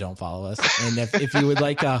advice. So don't follow us. And if you would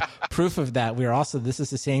like proof of that, this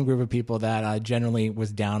is the same group of people that generally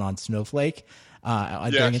was down on Snowflake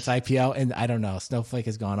during its IPO, and I don't know, Snowflake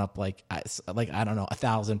has gone up like I don't know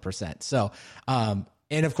 1,000%. So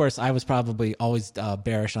and of course I was probably always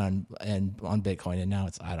bearish on Bitcoin, and now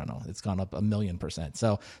it's gone up 1,000,000%.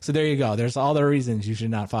 So there you go. There's all the reasons you should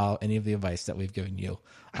not follow any of the advice that we've given you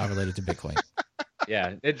related to Bitcoin.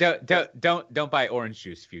 Yeah, don't buy orange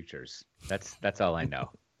juice futures. That's all I know.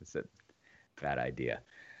 It's a bad idea.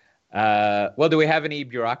 Well, do we have any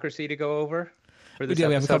bureaucracy to go over for this We do.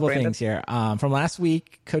 We have a episode, couple of Brandon? things here. From last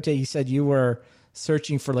week, Cote, you said you were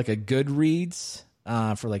searching for like a Goodreads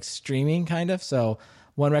for like streaming kind of. So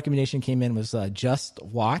one recommendation came in was Just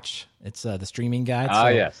Watch. It's the streaming guide. Ah, So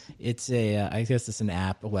yes. It's I guess it's an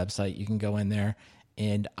app, a website. You can go in there.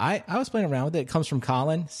 And I was playing around with it. It comes from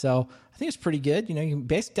Colin. So I think it's pretty good.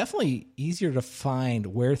 Definitely easier to find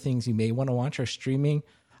where things you may want to watch are streaming.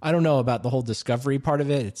 I don't know about the whole discovery part of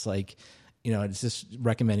it. It's like, it's just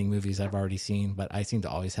recommending movies I've already seen, but I seem to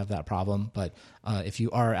always have that problem. But if you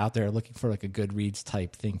are out there looking for like a Goodreads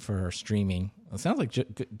type thing for streaming, it sounds like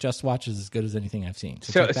Just Watch is as good as anything I've seen.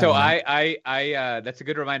 So check that one out. I that's a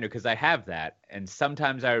good reminder because I have that, and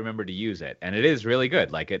sometimes I remember to use it, and it is really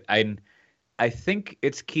good. Like I think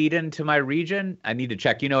it's keyed into my region. I need to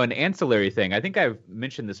check. An ancillary thing. I think I've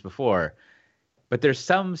mentioned this before, but there's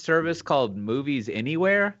some service called Movies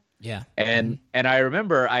Anywhere Yeah. And I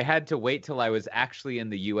remember I had to wait till I was actually in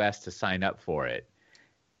the US to sign up for it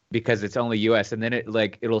because it's only US, and then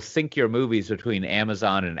it'll sync your movies between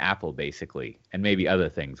Amazon and Apple basically, and maybe other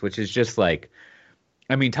things, which is just like,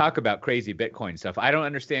 I mean, talk about crazy Bitcoin stuff. I don't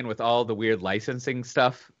understand with all the weird licensing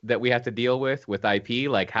stuff that we have to deal with IP,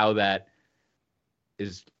 like how that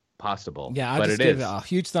is possible. Yeah, I'll just give it a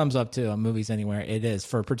huge thumbs up to Movies Anywhere. It is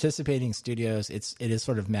for participating studios. It is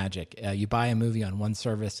sort of magic. You buy a movie on one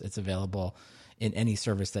service, it's available in any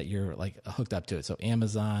service that you're like hooked up to it. So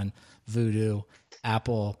Amazon, Vudu,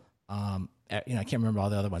 Apple. I can't remember all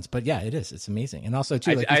the other ones, but yeah, it is. It's amazing. And also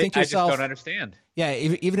too, like you think to yourself, I just don't understand. Yeah,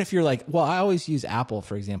 even if you're like, well, I always use Apple,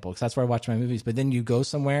 for example, because that's where I watch my movies. But then you go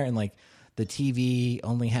somewhere and like the TV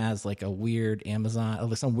only has like a weird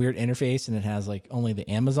Amazon, some weird interface, and it has like only the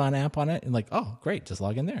Amazon app on it. And like, oh, great, just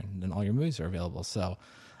log in there, and then all your movies are available. So,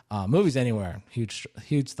 Movies Anywhere, huge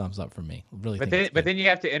thumbs up for me. Really, but then you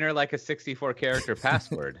have to enter like a 64 character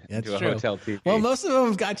password into a hotel TV. Well, most of them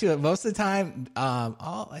have got to it. Most of the time,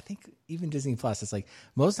 I think even Disney Plus, it's like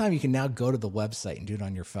most of the time you can now go to the website and do it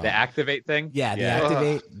on your phone. The activate thing. Yeah, the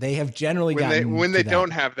activate. They have generally when they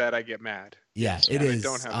don't have that, I get mad. Yeah, it is. They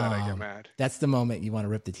don't have that, I get mad. That's the moment you want to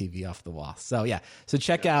rip the TV off the wall. So yeah, so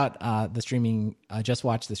check out the streaming. Just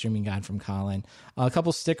watch the streaming guide from Colin. A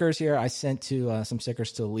couple stickers here. I sent to some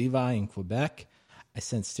stickers to Levi in Quebec. I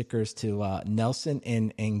sent stickers to Nelson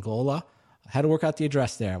in Angola. I had to work out the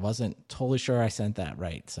address there. I wasn't totally sure I sent that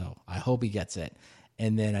right, so I hope he gets it.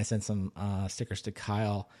 And then I sent some stickers to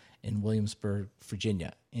Kyle in Williamsburg,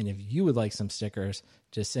 Virginia. And if you would like some stickers,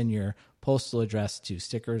 just send your postal address to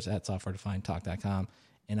stickers@softwaredefinedtalk.com,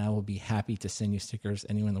 and I will be happy to send you stickers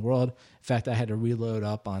anywhere in the world. In fact, I had to reload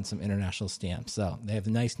up on some international stamps. So they have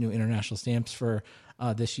nice new international stamps for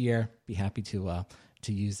this year. Be happy to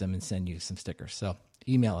use them and send you some stickers. So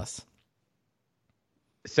email us.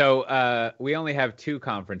 So we only have two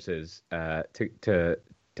conferences to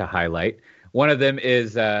highlight. One of them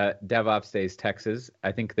is DevOps Days Texas.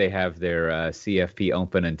 I think they have their CFP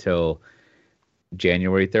open until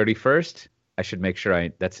January 31st. I should make sure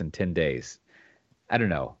that's in 10 days. I don't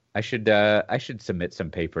know. I should submit some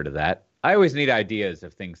paper to that. I always need ideas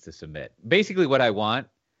of things to submit. Basically, what I want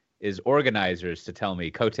is organizers to tell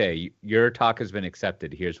me, Cote, your talk has been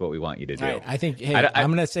accepted. Here's what we want you to do. Right. I think, I'm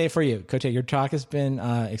going to say it for you, Cote, your talk has been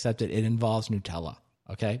accepted. It involves Nutella.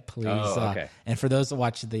 Okay, please. Okay. And for those that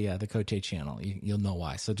watch the Cote channel, you'll know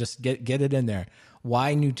why. So just get it in there.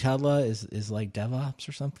 Why Nutella is like DevOps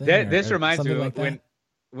or something? This reminds me like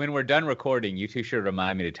when we're done recording, you two should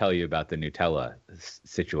remind me to tell you about the Nutella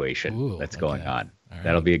situation that's going on. Right.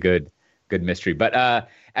 That'll be a good mystery. But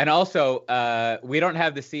and also we don't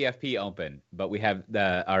have the CFP open, but we have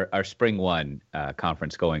our Spring One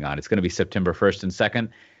conference going on. It's going to be September 1st and 2nd.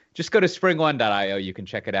 Just go to spring1.io. You can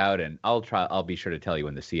check it out, and I'll be sure to tell you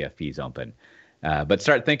when the CFP is open. But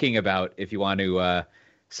start thinking about if you want to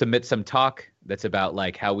submit some talk that's about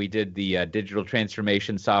like how we did the digital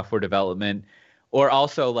transformation software development, or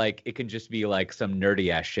also like it can just be like some nerdy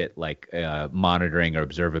ass shit like monitoring or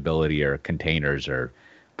observability or containers or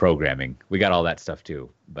programming. We got all that stuff too.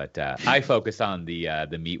 But I focus on the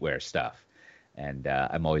meatware stuff, and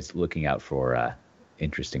I'm always looking out for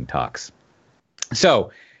interesting talks.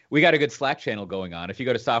 So we got a good Slack channel going on. If you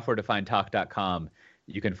go to softwaredefinedtalk.com,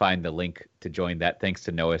 you can find the link to join that. Thanks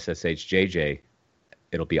to NoSSHJJ,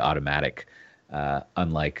 it'll be automatic,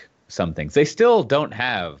 unlike some things. They still don't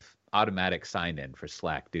have automatic sign-in for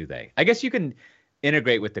Slack, do they? I guess you can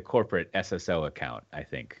integrate with the corporate SSO account, I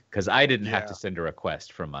think, because I didn't have to send a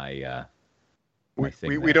request from my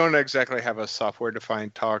thing. We don't exactly have a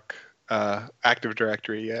software-defined talk Active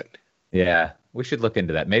Directory yet. Yeah, we should look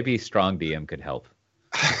into that. Maybe StrongDM could help.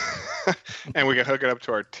 And we can hook it up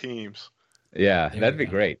to our teams. Yeah, that'd be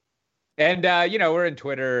great. And we're in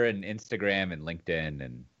Twitter and Instagram and LinkedIn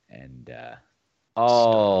and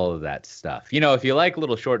all that stuff. If you like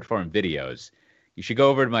little short form videos, you should go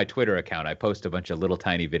over to my Twitter account. I post a bunch of little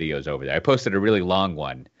tiny videos over there. I posted a really long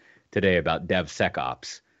one today about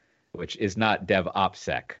DevSecOps, which is not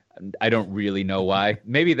DevOpsSec. I don't really know why.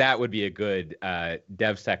 Maybe that would be a good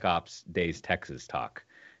DevSecOps Days Texas talk.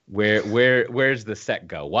 Where's the sec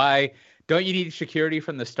go? Why don't you need security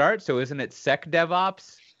from the start? So isn't it sec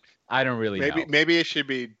DevOps? I don't really know. Maybe it should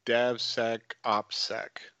be DevSecOpsSec.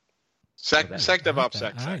 Sec DevOps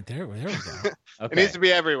Sec. All right, there we go. Okay. It needs to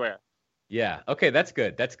be everywhere. Yeah. Okay, that's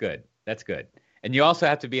good. And you also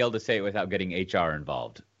have to be able to say it without getting HR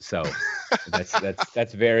involved. So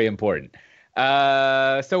that's very important.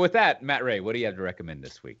 So with that, Matt Ray, what do you have to recommend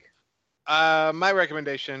this week? My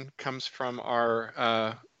recommendation comes from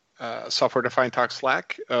our Software Defined Talk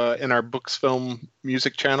Slack. In our Books, Film,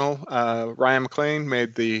 Music channel, Ryan McLean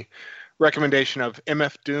made the recommendation of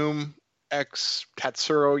MF Doom X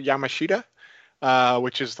Tatsuro Yamashita,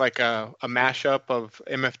 which is like a mashup of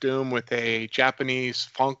MF Doom with a Japanese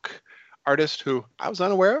funk artist who I was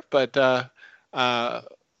unaware of, but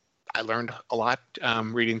I learned a lot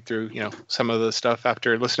reading through, some of the stuff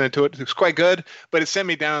after listening to it. It was quite good, but it sent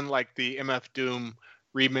me down like the MF Doom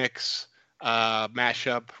remix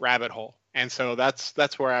mashup rabbit hole. And so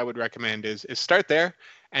that's where I would recommend is start there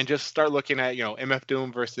and just start looking at, MF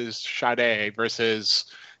Doom versus Sade versus,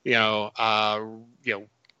 and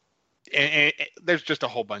there's just a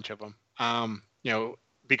whole bunch of them,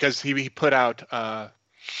 because he put out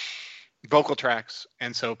vocal tracks,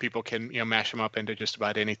 and so people can mash them up into just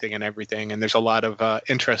about anything and everything, and there's a lot of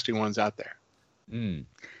interesting ones out there.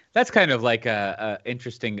 That's kind of like a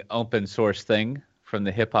interesting open source thing from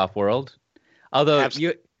the hip hop world. Although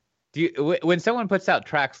when someone puts out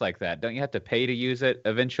tracks like that, don't you have to pay to use it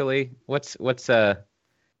eventually? What's the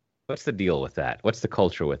deal with that? What's the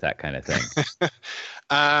culture with that kind of thing?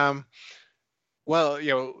 Well,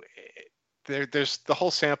 there's the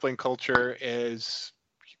whole sampling culture is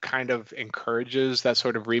kind of encourages that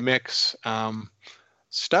sort of remix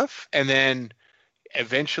stuff, and then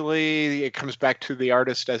eventually it comes back to the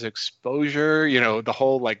artist as exposure. The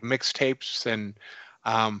whole like mixtapes, and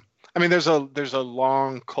there's a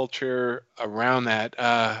long culture around that.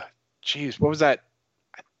 What was that?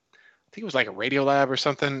 I think it was like a Radiolab or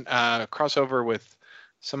something, crossover with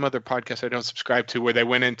some other podcast I don't subscribe to, where they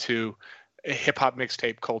went into hip hop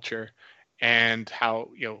mixtape culture and how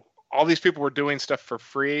all these people were doing stuff for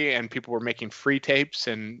free, and people were making free tapes,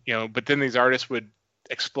 and but then these artists would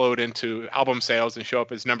explode into album sales and show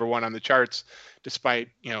up as number one on the charts, despite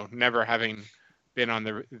never having been on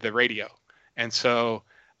the radio. And so,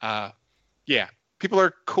 people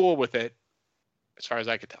are cool with it, as far as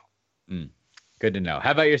I could tell. Good to know.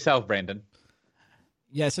 How about yourself, Brandon?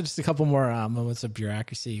 Yeah, so just a couple more moments of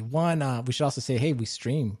bureaucracy. One, we should also say, hey, we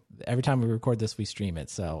stream. Every time we record this, we stream it.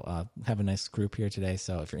 So have a nice group here today.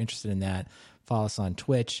 So if you're interested in that, follow us on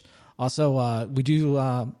Twitch. Also, we do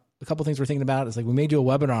a couple things we're thinking about. Is like we may do a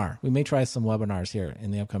webinar. We may try some webinars here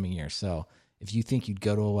in the upcoming year. So if you think you'd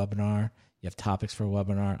go to a webinar, you have topics for a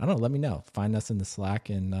webinar, I don't know, let me know. Find us in the Slack,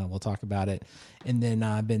 and we'll talk about it. And then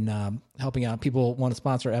I've been helping out. People want to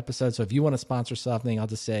sponsor episodes. So if you want to sponsor something, I'll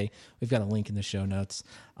just say we've got a link in the show notes.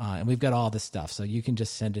 And we've got all this stuff. So you can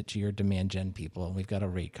just send it to your demand gen people. And we've got a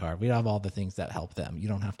rate card. We have all the things that help them. You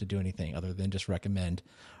don't have to do anything other than just recommend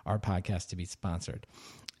our podcast to be sponsored.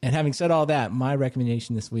 And having said all that, my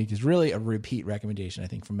recommendation this week is really a repeat recommendation, I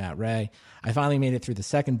think, from Matt Ray. I finally made it through the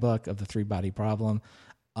second book of the Three Body Problem.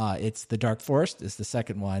 It's The Dark Forest is the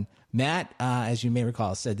second one. Matt, as you may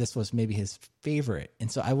recall, said this was maybe his favorite. And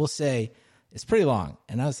so I will say it's pretty long.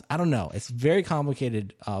 And I don't know. It's a very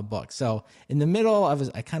complicated book. So in the middle,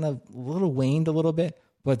 I kind of a little waned a little bit,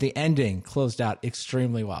 but the ending closed out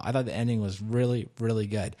extremely well. I thought the ending was really, really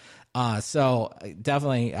good. So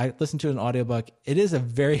definitely, I listened to an audiobook. It is a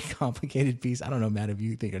very complicated piece. I don't know, Matt, if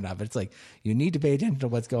you think or not, but it's like you need to pay attention to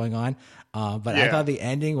what's going on. But I thought the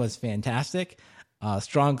ending was fantastic.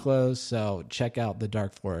 Strong close. So check out The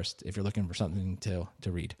Dark Forest if you're looking for something to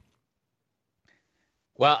read.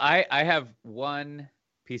 Well, I have one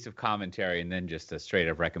piece of commentary and then just a straight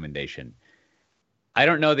up recommendation. I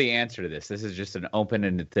don't know the answer to this. This is just an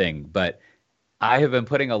open-ended thing, but I have been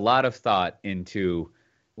putting a lot of thought into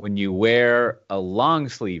when you wear a long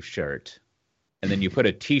sleeve shirt and then you put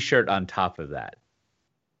a t-shirt on top of that.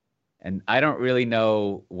 And I don't really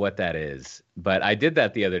know what that is, but I did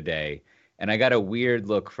that the other day and I got a weird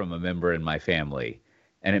look from a member in my family,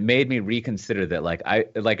 and it made me reconsider that.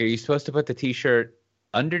 Are you supposed to put the t-shirt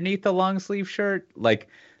underneath the long sleeve shirt? Like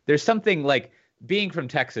there's something like, being from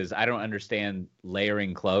Texas, I don't understand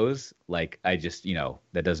layering clothes. Like I just,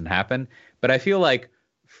 that doesn't happen. But I feel like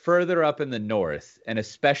further up in the north, and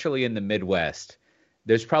especially in the Midwest,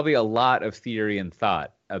 there's probably a lot of theory and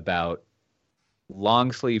thought about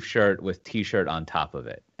long sleeve shirt with t-shirt on top of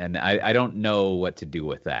it. And I don't know what to do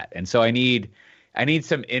with that. And so I need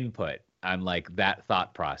some input on like that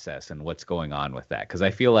thought process and what's going on with that. Cause I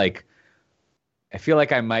feel like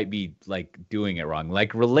I might be like doing it wrong.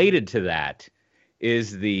 Like related to that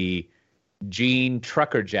is the jean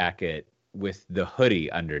trucker jacket with the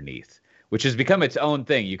hoodie underneath, which has become its own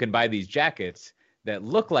thing. You can buy these jackets that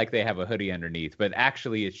look like they have a hoodie underneath, but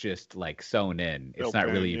actually it's just like sewn in. It's not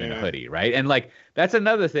really even a hoodie, right? And like that's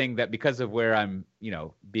another thing that because of where I'm,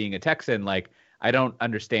 being a Texan, like I don't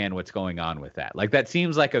understand what's going on with that. Like that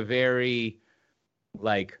seems like a very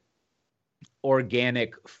like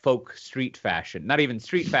organic folk street fashion. Not even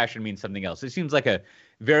street fashion means something else. It seems like a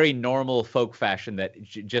very normal folk fashion that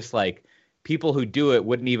just like people who do it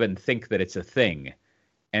wouldn't even think that it's a thing.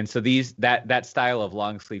 And so that style of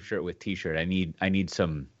long sleeve shirt with t-shirt, I need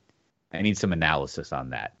some analysis on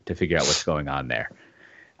that to figure out what's going on there.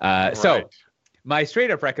 So my straight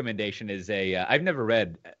up recommendation is I've never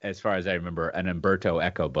read, as far as I remember, an Umberto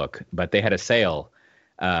Eco book, but they had a sale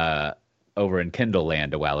over in Kindle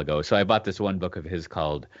Land a while ago. So I bought this one book of his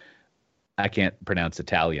called, I can't pronounce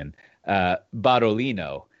Italian,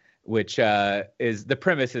 Barolino, which is, the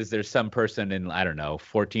premise is there's some person in, I don't know,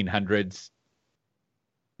 1400s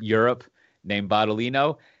Europe named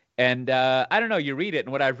Barolino. And I don't know, you read it,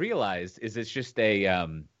 and what I've realized is it's just a,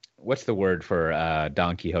 what's the word for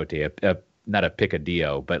Don Quixote? Not a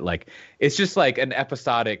picadillo, but like, it's just like an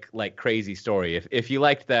episodic, like crazy story. If you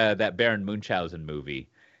liked that Baron Munchausen movie,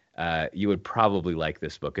 you would probably like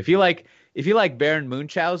this book. If you like Baron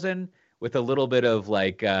Munchausen with a little bit of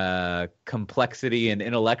like complexity and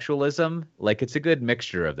intellectualism, like it's a good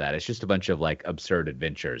mixture of that. It's just a bunch of like absurd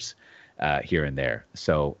adventures here and there.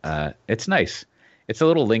 So it's nice. It's a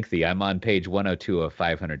little lengthy. I'm on page 102 of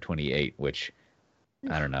 528, which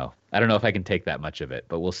I don't know. I don't know if I can take that much of it,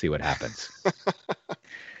 but we'll see what happens.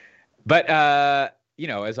 But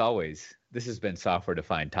as always, this has been Software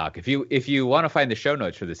Defined Talk. If you want to find the show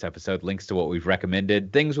notes for this episode, links to what we've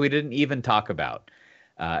recommended, things we didn't even talk about,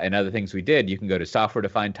 and other things we did, you can go to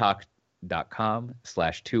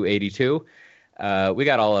softwaredefinedtalk.com/282. We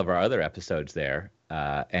got all of our other episodes there,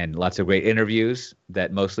 and lots of great interviews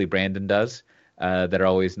that mostly Brandon does, that are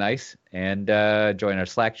always nice. And join our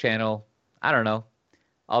Slack channel. I don't know,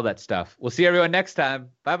 all that stuff. We'll see everyone next time.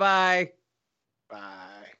 Bye-bye. Bye.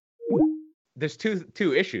 There's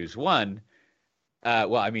two issues. One,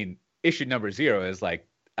 issue number 0 is like,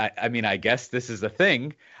 I guess this is a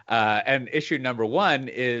thing. And issue number 1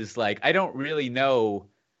 is like, I don't really know.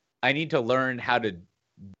 I need to learn how to,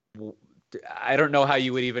 I don't know how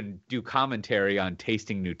you would even do commentary on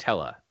tasting Nutella.